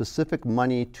advocate specific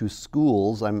money to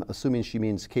schools, I'm assuming she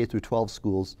means K through 12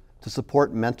 schools, to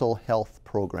support mental health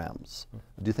programs?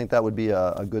 Do you think that would be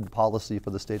a good policy for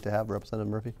the state to have, Representative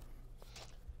Murphy?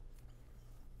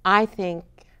 I think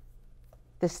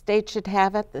the state should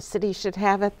have it, the city should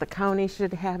have it, the county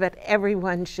should have it,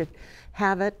 everyone should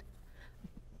have it.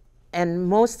 And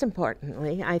most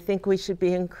importantly, I think we should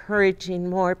be encouraging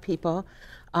more people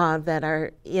that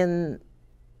are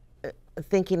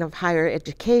thinking of higher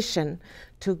education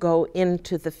to go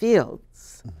into the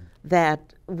fields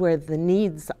where the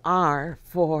needs are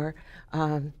for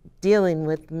dealing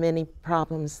with many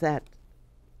problems that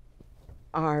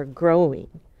are growing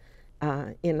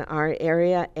in our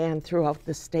area and throughout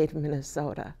the state of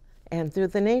Minnesota and through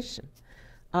the nation.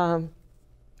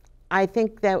 I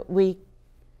think that we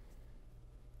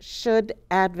should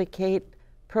advocate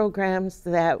programs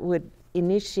that would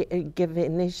give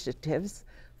initiatives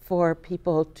for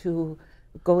people to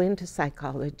go into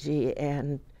psychology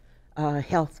and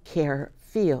healthcare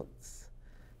fields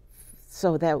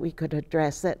so that we could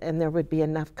address it and there would be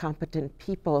enough competent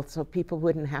people so people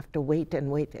wouldn't have to wait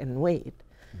and wait and wait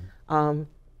to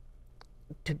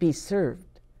be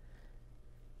served.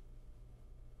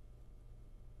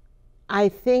 I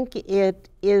think it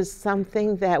is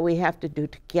something that we have to do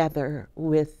together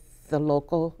with the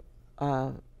local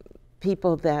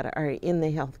people that are in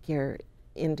the healthcare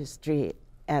industry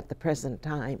at the present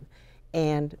time,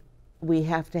 and we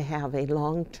have to have a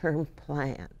long-term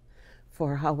plan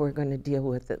for how we're going to deal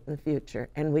with it in the future,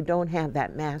 and we don't have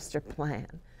that master plan.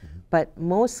 But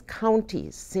most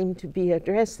counties seem to be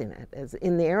addressing it, as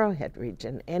in the Arrowhead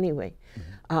region anyway,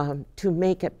 to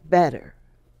make it better.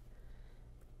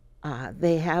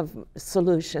 They have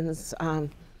solutions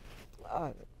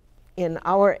in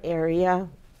our area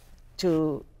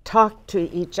to talk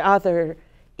to each other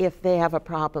if they have a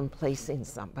problem placing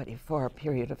somebody for a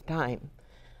period of time.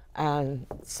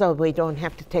 So we don't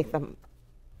have to take them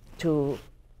to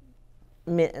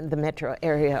the metro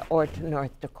area or to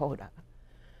North Dakota.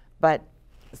 But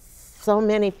so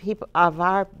many people of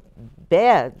our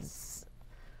beds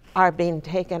are being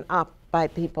taken up by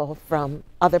people from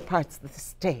other parts of the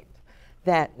state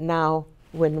that now,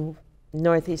 when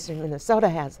Northeastern Minnesota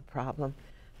has a problem,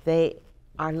 they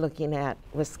are looking at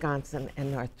Wisconsin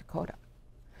and North Dakota.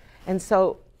 And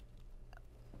so,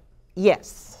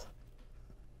 yes.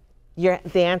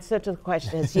 The answer to the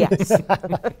question is yes.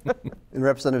 And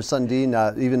Representative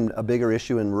Sundin, even a bigger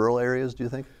issue in rural areas, do you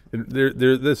think?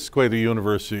 This is quite a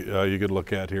universe you could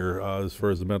look at here as far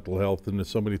as the mental health, and there's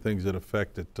so many things that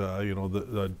affect it. You know,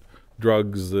 the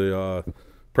drugs, the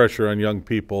pressure on young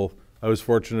people. I was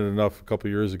fortunate enough a couple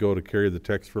years ago to carry the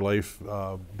Text for Life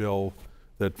bill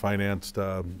that financed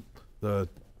the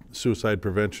suicide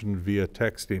prevention via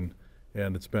texting,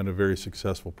 and it's been a very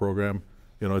successful program.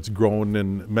 You know, it's grown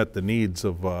and met the needs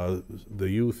of the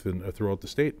youth throughout the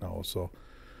state now. So,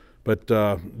 but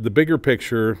the bigger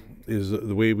picture is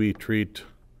the way we treat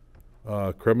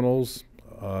criminals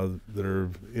that are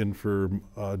in for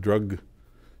drug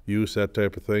use, that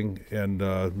type of thing. And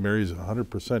Mary's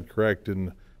 100% correct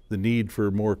in the need for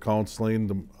more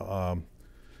counseling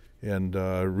and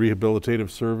rehabilitative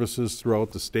services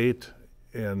throughout the state.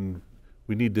 And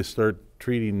we need to start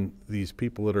treating these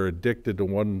people that are addicted to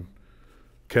one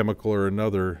chemical or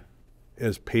another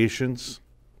as patients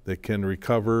that can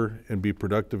recover and be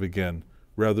productive again,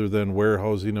 rather than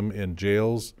warehousing them in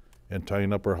jails and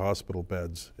tying up our hospital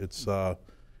beds. It's a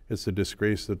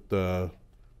disgrace that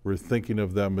we're thinking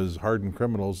of them as hardened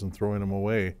criminals and throwing them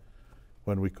away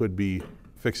when we could be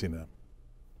fixing them.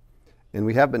 And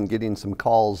we have been getting some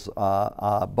calls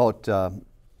about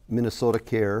Minnesota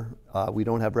Care. We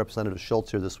don't have Representative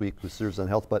Schultz here this week, who serves on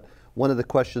health, but one of the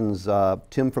questions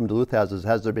Tim from Duluth has is,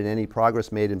 has there been any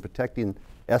progress made in protecting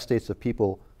estates of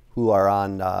people who are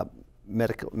on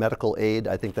medical aid?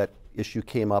 I think that issue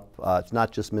came up. It's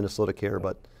not just Minnesota Care,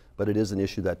 but it is an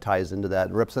issue that ties into that.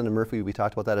 And Representative Murphy, we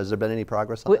talked about that. Has there been any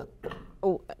progress on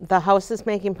that? The House is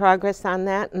making progress on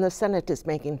that, and the Senate is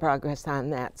making progress on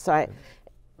that. So I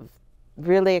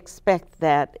really expect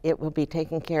that it will be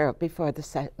taken care of before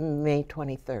the May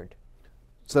 23rd.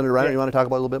 Senator Reinert, you want to talk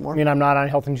about it a little bit more? I mean, I'm not on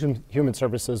Health and Human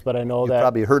Services, but I know that... You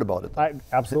probably heard about it.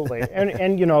 Absolutely.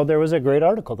 and, you know, there was a great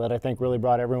article that I think really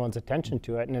brought everyone's attention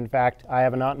to it. And, in fact, I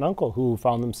have an aunt and uncle who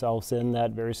found themselves in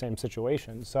that very same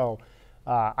situation. So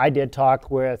I did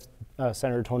talk with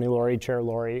Senator Tony Laurie, Chair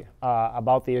Laurie,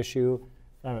 about the issue.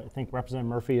 I think Representative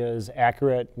Murphy is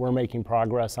accurate. We're making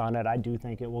progress on it. I do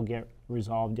think it will get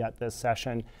resolved yet this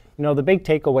session. You know, the big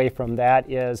takeaway from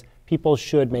that is people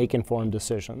should make informed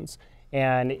decisions.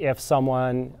 And if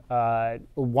someone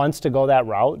wants to go that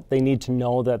route, they need to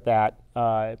know that that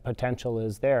potential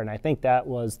is there. And I think that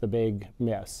was the big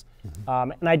miss.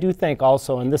 And I do think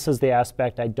also, and this is the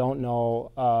aspect I don't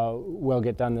know will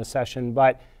get done this session,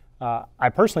 but I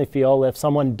personally feel if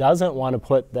someone doesn't want to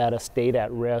put that estate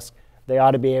at risk, they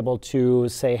ought to be able to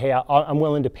say, hey, I'm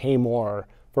willing to pay more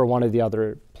for one of the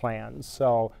other plans.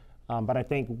 So, but I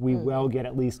think we will get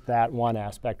at least that one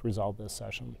aspect resolved this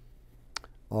session.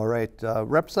 All right,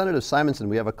 Representative Simonson,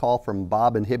 we have a call from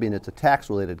Bob in Hibbing. It's a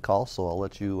tax-related call, so I'll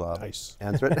let you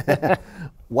answer it.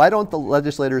 Why don't the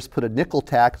legislators put a nickel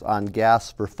tax on gas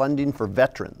for funding for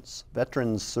veterans?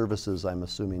 Veterans services, I'm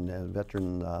assuming,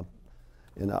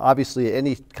 and obviously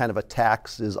any kind of a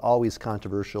tax is always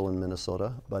controversial in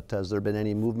Minnesota, but has there been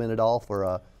any movement at all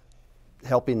for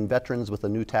helping veterans with a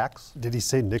new tax? Did he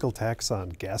say nickel tax on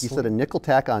gas? He said a nickel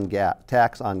tax on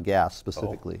gas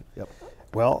specifically. Oh. Yep.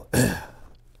 Well,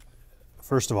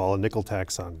 first of all, a nickel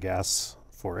tax on gas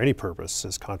for any purpose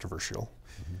is controversial,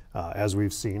 as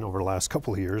we've seen over the last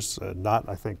couple of years. Not,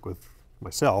 I think, with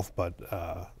myself, but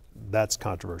that's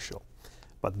controversial.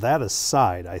 But that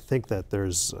aside, I think that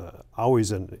there's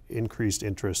always an increased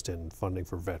interest in funding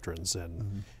for veterans,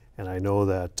 and I know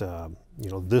that you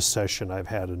know, this session I've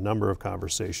had a number of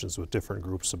conversations with different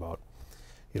groups about,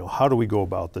 you know, how do we go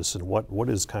about this and what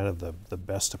is kind of the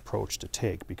best approach to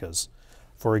take, because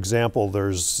For example,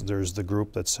 there's the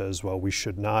group that says, well, we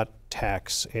should not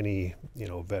tax any,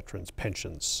 veterans'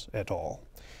 pensions at all.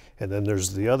 And then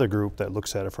there's the other group that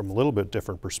looks at it from a little bit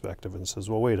different perspective and says,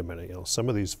 well, wait a minute, some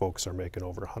of these folks are making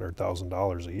over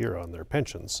 $100,000 a year on their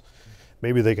pensions.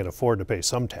 Maybe they can afford to pay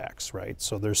some tax, right?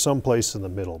 So there's some place in the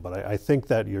middle, but I think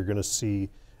that you're going to see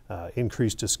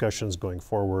increased discussions going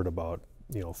forward about,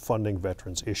 funding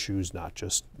veterans issues, not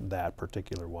just that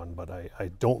particular one, but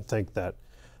I don't think that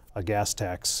a gas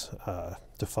tax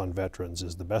to fund veterans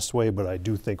is the best way, but I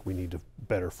do think we need to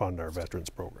better fund our veterans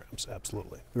programs,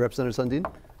 absolutely. Representative Sundin?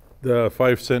 The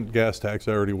 5-cent gas tax,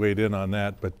 I already weighed in on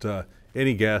that, but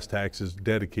any gas tax is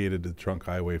dedicated to trunk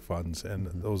highway funds, and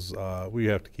those we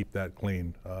have to keep that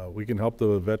clean. We can help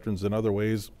the veterans in other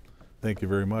ways, thank you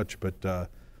very much, but the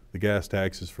gas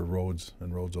tax is for roads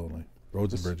and roads only,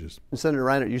 roads and bridges. Senator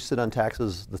Reinert, you sit on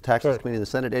taxes, the Taxes Committee in the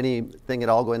Senate. Anything at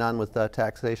all going on with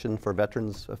taxation for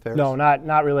veterans affairs? No,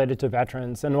 not related to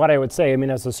veterans. And what I would say,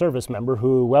 as a service member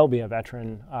who will be a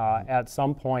veteran at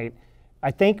some point, I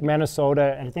think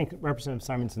Minnesota, and I think Representative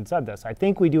Simonson said this, I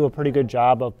think we do a pretty good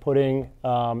job of putting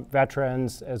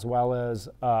veterans as well as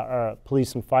our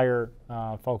police and fire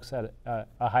folks at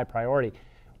a high priority.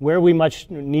 Where we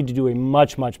need to do a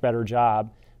much better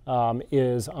job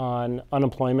is on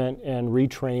unemployment and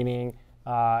retraining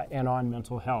and on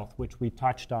mental health, which we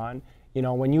touched on.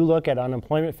 When you look at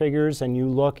unemployment figures and you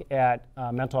look at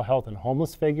mental health and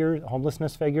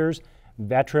homelessness figures,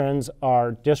 veterans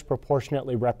are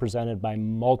disproportionately represented by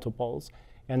multiples.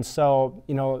 And so,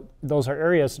 those are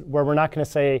areas where we're not going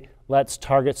to say, let's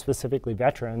target specifically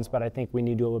veterans, but I think we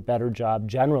need to do a better job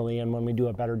generally. And when we do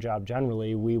a better job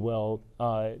generally, we will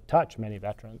touch many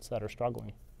veterans that are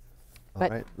struggling. All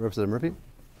right, Representative Murphy?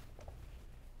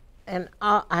 And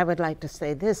I would like to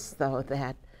say this, though,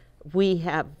 that we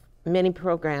have many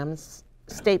programs,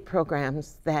 state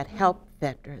programs that help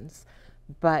veterans,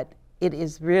 but it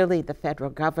is really the federal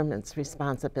government's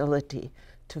responsibility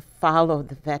to follow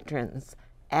the veterans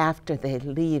after they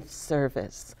leave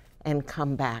service and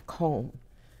come back home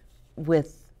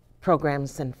with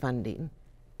programs and funding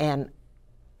and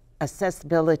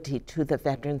accessibility to the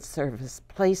veteran service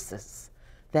places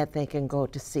that they can go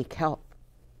to seek help.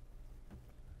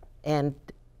 And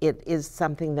it is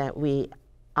something that we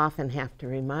often have to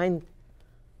remind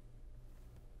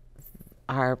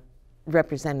our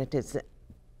representatives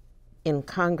in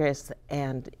Congress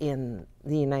and in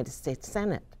the United States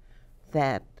Senate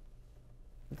that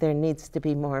there needs to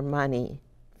be more money,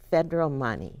 federal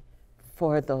money,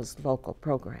 for those local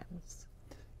programs.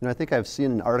 I think I've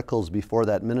seen in articles before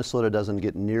that Minnesota doesn't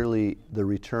get nearly the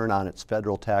return on its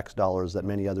federal tax dollars that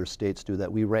many other states do,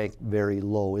 that we rank very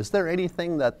low. Is there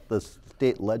anything that the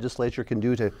state legislature can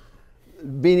do to,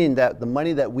 meaning that the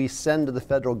money that we send to the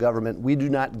federal government, we do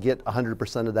not get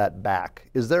 100% of that back?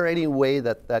 Is there any way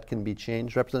that that can be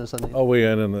changed, Representative Sundin? I'll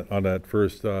weigh in on that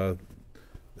first. I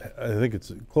think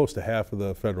it's close to half of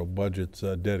the federal budget's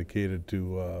dedicated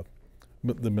to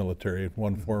the military in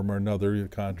one form or another, you're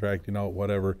contracting out,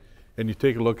 whatever. And you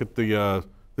take a look at the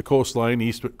coastline,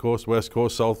 East Coast, West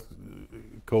Coast, South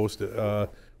Coast.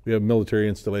 We have military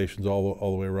installations all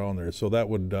the way around there. So that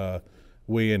would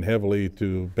weigh in heavily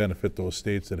to benefit those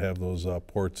states that have those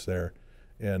ports there.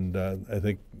 And I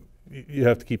think you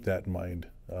have to keep that in mind,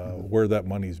 where that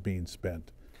money is being spent.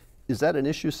 Is that an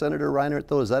issue, Senator Reinert,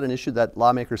 though? Is that an issue that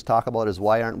lawmakers talk about, is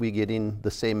why aren't we getting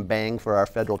the same bang for our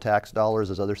federal tax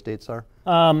dollars as other states are?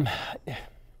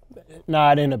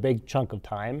 Not in a big chunk of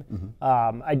time.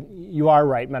 You are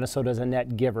right, Minnesota is a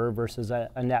net giver versus a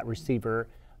net receiver.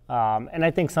 And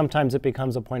I think sometimes it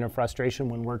becomes a point of frustration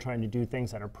when we're trying to do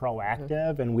things that are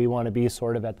proactive and we want to be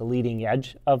sort of at the leading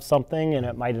edge of something, and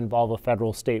it might involve a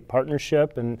federal-state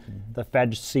partnership, and the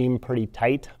feds seem pretty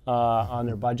tight on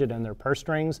their budget and their purse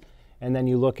strings. And then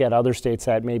you look at other states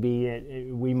that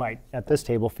maybe we might at this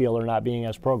table feel are not being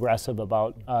as progressive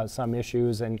about some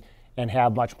issues and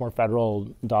have much more federal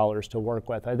dollars to work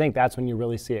with. I think that's when you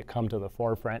really see it come to the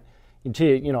forefront.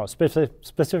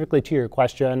 Specifically to your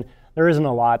question, there isn't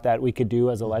a lot that we could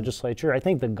do as a legislature. I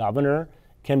think the governor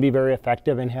can be very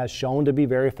effective and has shown to be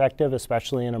very effective,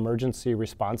 especially in emergency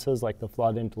responses like the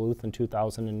flood in Duluth in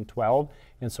 2012,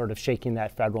 and sort of shaking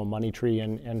that federal money tree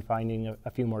and finding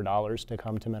a few more dollars to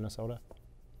come to Minnesota.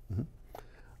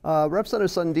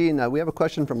 Representative Sundin, we have a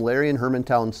question from Larry in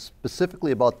Hermantown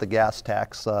specifically about the gas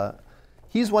tax.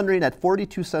 He's wondering, at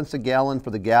 42 cents a gallon for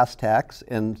the gas tax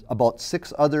and about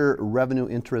 6 other revenue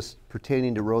interests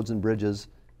pertaining to roads and bridges,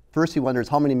 first he wonders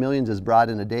how many millions is brought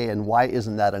in a day and why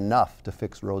isn't that enough to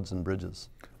fix roads and bridges?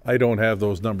 I don't have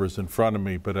those numbers in front of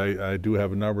me, but I do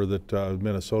have a number that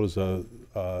Minnesota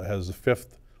has the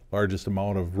 5th largest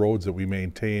amount of roads that we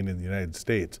maintain in the United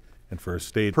States. And for a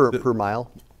state per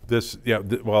mile.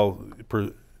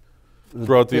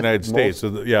 Throughout the United States, so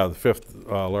the fifth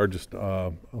largest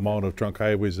amount of trunk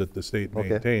highways that the state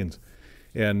maintains.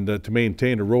 And to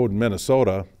maintain a road in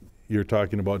Minnesota, you're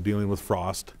talking about dealing with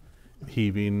frost,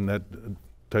 heaving, that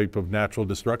type of natural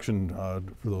destruction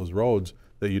for those roads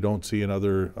that you don't see in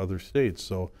other states.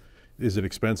 So is it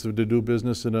expensive to do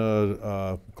business in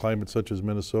a climate such as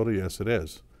Minnesota? Yes, it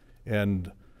is. And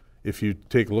if you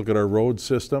take a look at our road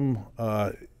system,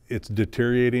 it's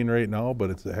deteriorating right now, but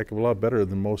it's a heck of a lot better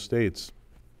than most states.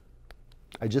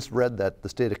 I just read that the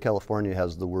state of California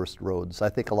has the worst roads. I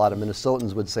think a lot of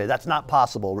Minnesotans would say that's not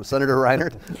possible. Senator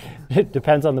Reinert? It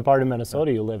depends on the part of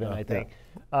Minnesota you live in, I think.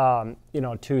 To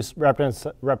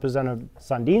Representative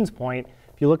Sundin's point,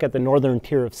 if you look at the northern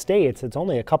tier of states, it's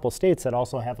only a couple states that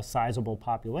also have a sizable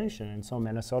population, and so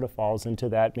Minnesota falls into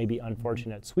that maybe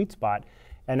unfortunate sweet spot.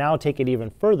 And now take it even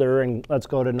further, and let's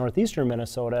go to northeastern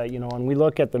Minnesota. When we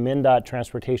look at the MnDOT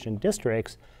transportation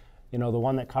districts, the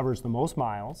one that covers the most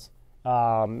miles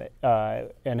and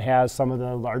has some of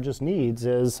the largest needs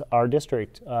is our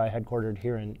district headquartered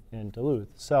here in Duluth.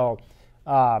 So,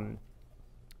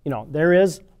 there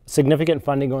is significant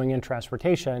funding going in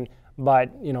transportation, but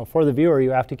for the viewer,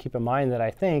 you have to keep in mind that I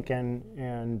think,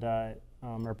 and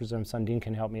Representative Sundin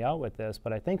can help me out with this,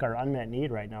 but I think our unmet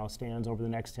need right now stands over the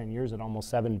next 10 years at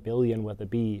almost $7 billion with a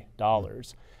B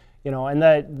dollars. And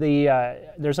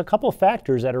there's a couple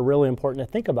factors that are really important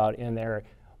to think about in there.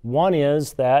 One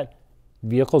is that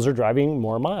vehicles are driving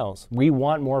more miles. We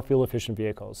want more fuel efficient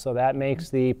vehicles, so that makes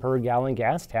the per gallon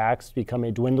gas tax become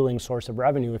a dwindling source of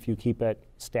revenue if you keep it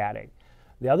static.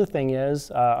 The other thing is,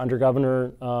 under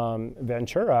Governor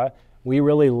Ventura, we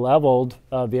really leveled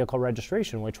vehicle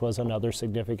registration, which was another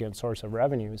significant source of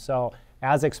revenue. So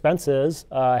as expenses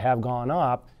have gone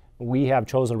up, we have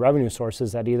chosen revenue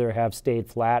sources that either have stayed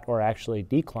flat or actually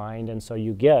declined, and so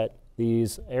you get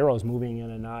these arrows moving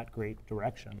in a not great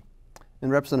direction.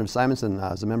 And Representative Simonson,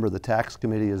 as a member of the tax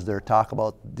committee, is there talk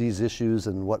about these issues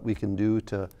and what we can do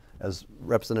to, as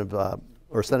Representative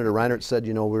or Senator Reinert said,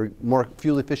 we're more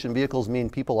fuel efficient vehicles mean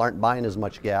people aren't buying as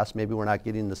much gas. Maybe we're not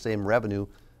getting the same revenue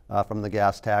from the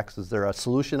gas tax. Is there a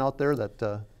solution out there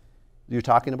that you're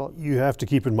talking about? You have to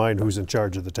keep in mind who's in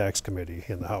charge of the tax committee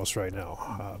in the House right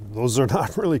now. Those are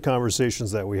not really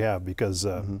conversations that we have because,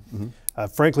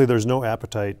 frankly, there's no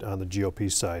appetite on the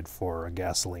GOP side for a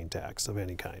gasoline tax of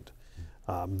any kind.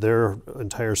 Their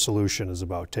entire solution is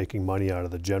about taking money out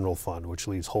of the general fund, which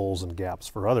leaves holes and gaps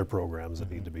for other programs that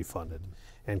need to be funded.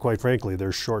 And quite frankly,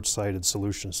 they're short-sighted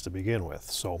solutions to begin with.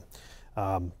 So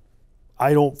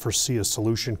I don't foresee a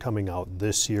solution coming out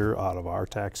this year out of our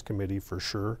tax committee for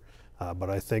sure. But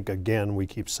I think, again, we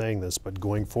keep saying this, but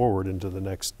going forward into the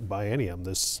next biennium,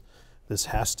 this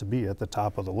has to be at the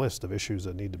top of the list of issues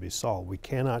that need to be solved. We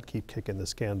cannot keep kicking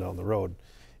this can down the road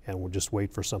and we'll just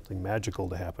wait for something magical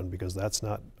to happen, because that's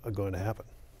not going to happen.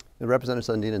 And Representative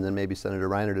Sundin and then maybe Senator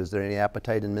Reinert, is there any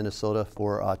appetite in Minnesota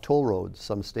for toll roads?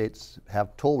 Some states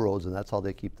have toll roads and that's how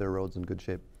they keep their roads in good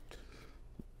shape.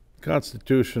 The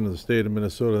Constitution of the state of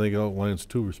Minnesota, I think, outlines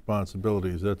two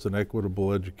responsibilities. That's an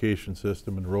equitable education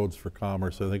system and roads for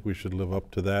commerce. I think we should live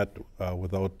up to that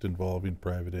without involving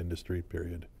private industry,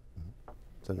 period.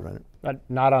 Senator Reinert?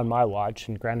 Not on my watch,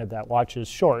 and granted that watch is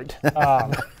short,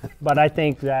 but I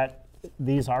think that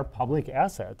these are public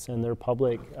assets and they're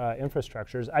public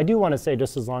infrastructures. I do want to say,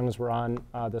 just as long as we're on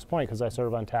this point, because I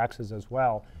serve on taxes as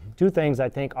well, two things I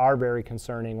think are very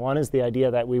concerning. One is the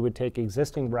idea that we would take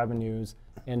existing revenues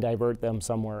and divert them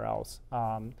somewhere else.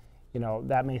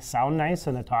 That may sound nice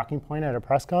in a talking point at a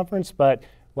press conference, but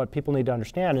what people need to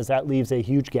understand is that leaves a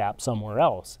huge gap somewhere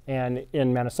else. And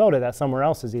in Minnesota, that somewhere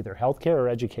else is either healthcare or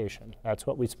education. That's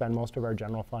what we spend most of our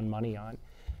general fund money on.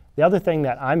 The other thing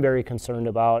that I'm very concerned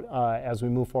about as we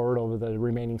move forward over the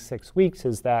remaining 6 weeks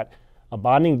is that a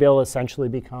bonding bill essentially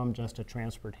become just a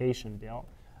transportation bill.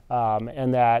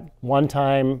 And that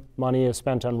one-time money is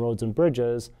spent on roads and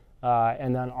bridges,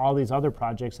 and then all these other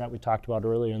projects that we talked about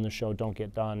earlier in the show don't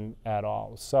get done at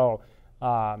all. So,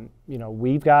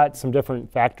 we've got some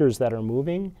different factors that are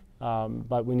moving,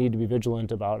 but we need to be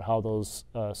vigilant about how those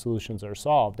solutions are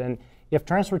solved. And if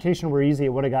transportation were easy, it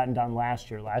would have gotten done last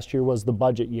year. Last year was the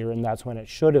budget year, and that's when it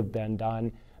should have been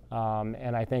done.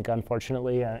 And I think,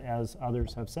 unfortunately, as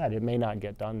others have said, it may not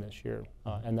get done this year,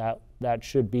 and that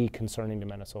should be concerning to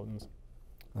Minnesotans.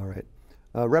 All right.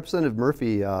 Representative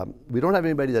Murphy, we don't have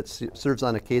anybody that serves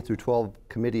on a K-12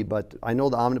 committee, but I know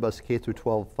the omnibus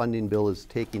K-12 funding bill is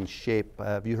taking shape.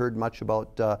 Have you heard much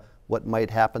about what might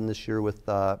happen this year with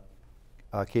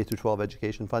K-12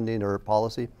 education funding or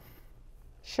policy?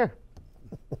 Sure.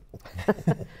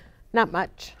 Not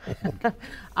much.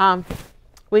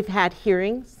 We've had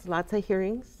hearings, lots of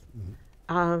hearings.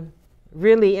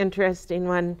 Really interesting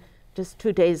one just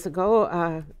 2 days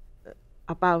ago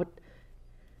about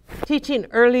teaching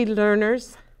early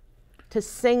learners to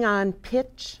sing on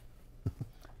pitch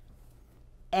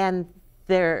and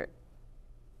their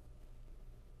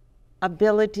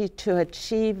ability to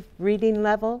achieve reading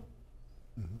level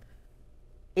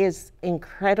is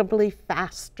incredibly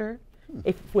faster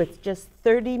if with just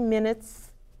 30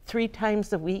 minutes 3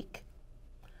 times a week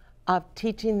of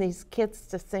teaching these kids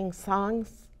to sing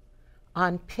songs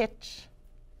on pitch.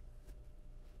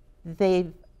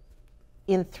 They've,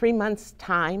 in 3 months'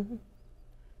 time,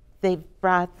 they've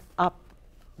brought up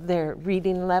their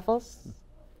reading levels.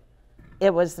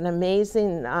 It was an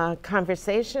amazing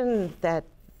conversation that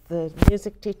the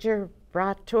music teacher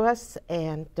brought to us,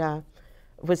 and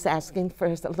was asking for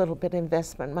a little bit of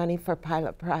investment money for a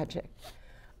pilot project.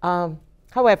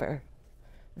 However,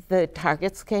 the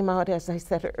targets came out, as I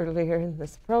said earlier in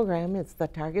this program, the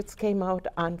targets came out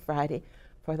on Friday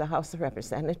for the House of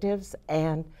Representatives,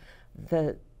 and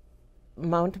the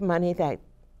amount of money that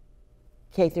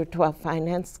K through 12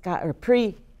 finance got, or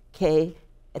pre-K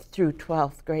through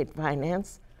 12th grade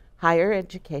finance, higher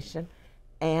education,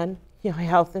 and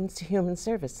health and human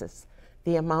services.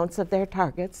 The amounts of their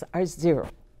targets are 0.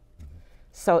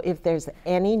 So if there's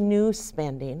any new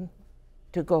spending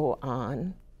to go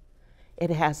on, it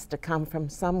has to come from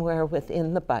somewhere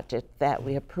within the budget that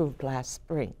we approved last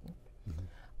spring.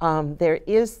 There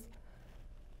is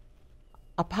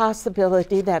a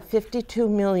possibility that $52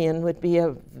 million would be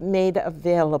made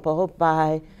available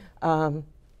by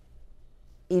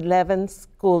 11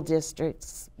 school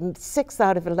districts, 6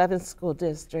 out of 11 school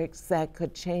districts that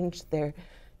could change their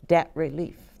debt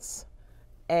reliefs.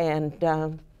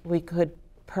 And we could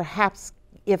perhaps,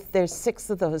 if there's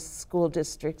 6 of those school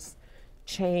districts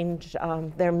change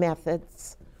their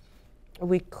methods,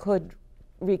 we could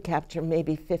recapture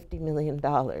maybe $50 million,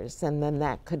 and then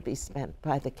that could be spent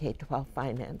by the K-12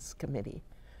 Finance Committee.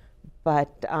 But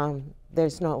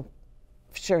there's no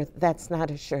sure, that's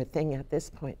not a sure thing at this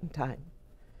point in time.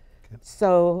 Okay.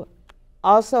 So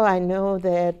also I know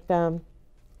that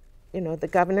the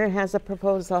governor has a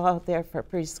proposal out there for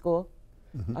preschool.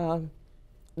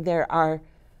 There are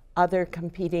other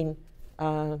competing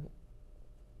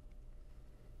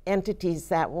entities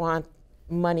that want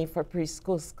money for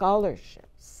preschool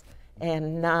scholarships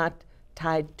and not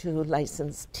tied to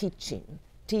licensed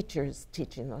teachers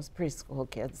teaching those preschool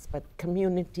kids, but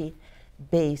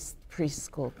community-based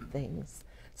preschool things.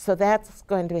 So that's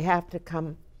going to have to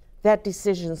come, that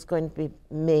decision is going to be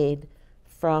made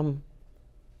from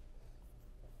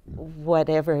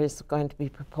whatever is going to be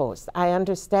proposed. I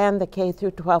understand the K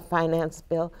through 12 finance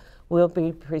bill will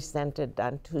be presented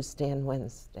on Tuesday and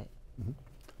Wednesday.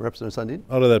 Representative Sundin?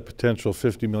 Out of that potential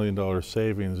 $50 million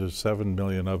savings, there's $7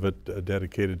 million of it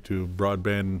dedicated to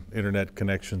broadband internet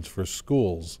connections for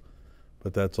schools.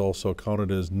 But that's also counted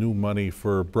as new money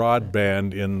for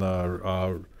broadband in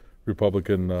the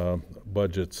Republican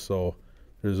budgets. So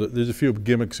there's a few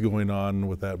gimmicks going on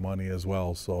with that money as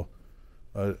well. So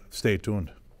stay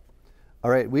tuned. All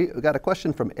right, we got a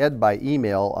question from Ed by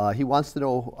email. He wants to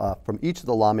know from each of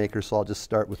the lawmakers, so I'll just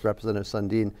start with Representative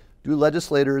Sundin. Do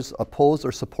legislators oppose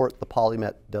or support the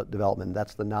Polymet development?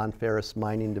 That's the non-ferrous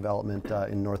mining development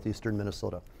in northeastern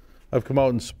Minnesota. I've come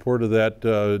out in support of that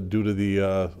due to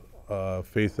the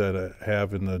faith that I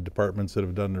have in the departments that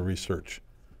have done the research.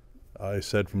 I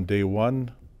said from day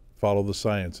one, follow the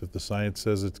science. If the science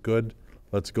says it's good,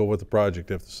 let's go with the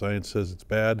project. If the science says it's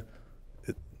bad,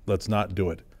 let's not do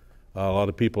it. A lot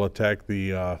of people attack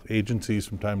the agencies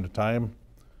from time to time,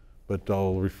 but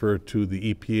I'll refer to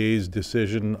the EPA's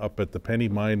decision up at the Penny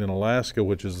Mine in Alaska,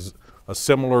 which is a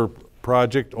similar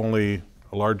project, only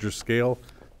a larger scale.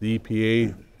 The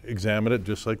EPA examined it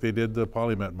just like they did the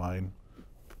Polymet mine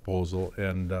proposal,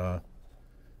 and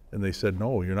they said,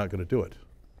 no, you're not going to do it.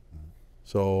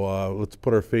 So let's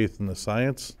put our faith in the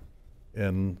science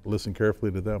and listen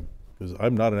carefully to them, because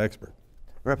I'm not an expert.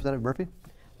 Representative Murphy?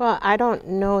 Well, I don't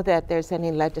know that there's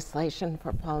any legislation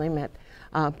for Polymet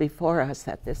before us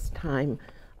at this time.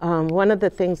 One of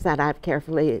the things that I've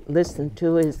carefully listened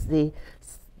to is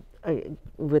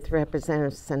with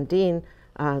Representative Sundin,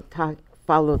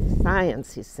 follow the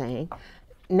science, he's saying.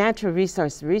 Natural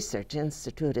Resource Research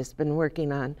Institute has been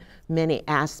working on many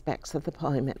aspects of the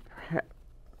Polymet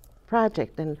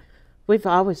project, and we've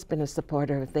always been a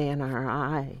supporter of the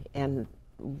NRI, and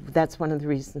that's one of the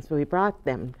reasons we brought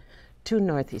them to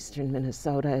northeastern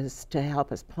Minnesota, is to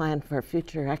help us plan for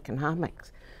future economic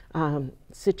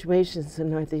situations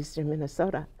in northeastern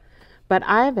Minnesota. But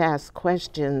I've asked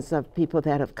questions of people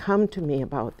that have come to me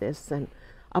about this and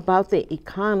about the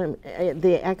economy,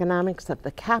 the economics of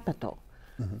the capital.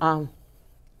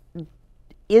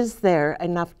 Is there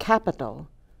enough capital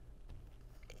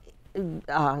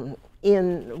in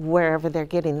wherever they're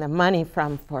getting the money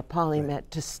from for PolyMet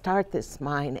to start this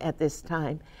mine at this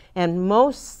time? And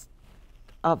most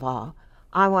of all,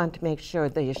 I want to make sure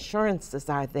the assurances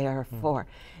are there for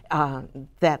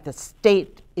that the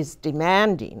state is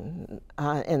demanding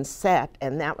and set,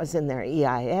 and that was in their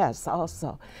EIS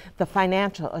also, the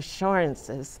financial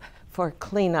assurances for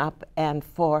cleanup and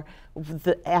for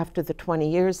after the 20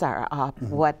 years are up,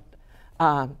 what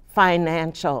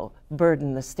financial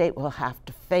burden the state will have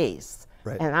to face.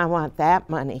 Right. And I want that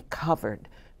money covered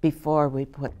before we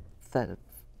put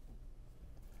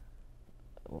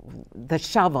the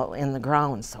shovel in the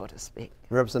ground, so to speak.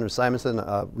 Representative Simonson,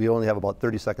 we only have about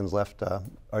 30 seconds left.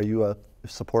 Are you a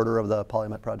supporter of the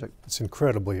PolyMet project? It's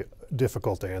incredibly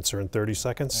difficult to answer in 30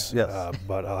 seconds. Yes.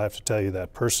 But I'll have to tell you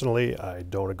that personally, I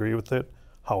don't agree with it.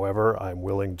 However, I'm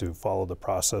willing to follow the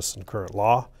process in current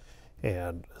law,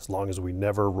 and as long as we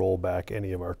never roll back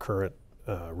any of our current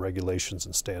regulations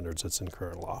and standards, it's in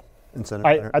current law.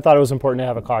 I thought it was important to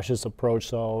have a cautious approach,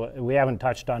 so we haven't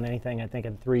touched on anything, I think,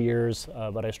 in 3 years,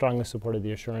 but I strongly supported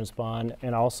the assurance bond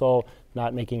and also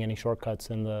not making any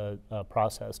shortcuts in the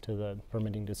process to the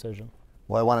permitting decision.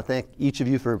 Well, I want to thank each of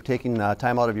you for taking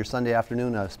time out of your Sunday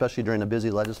afternoon, especially during a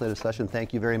busy legislative session.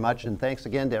 Thank you very much, and thanks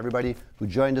again to everybody who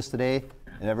joined us today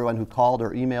and everyone who called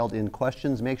or emailed in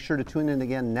questions. Make sure to tune in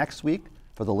again next week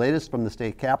for the latest from the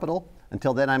state capitol.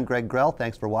 Until then, I'm Greg Grell.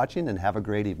 Thanks for watching, and have a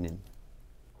great evening.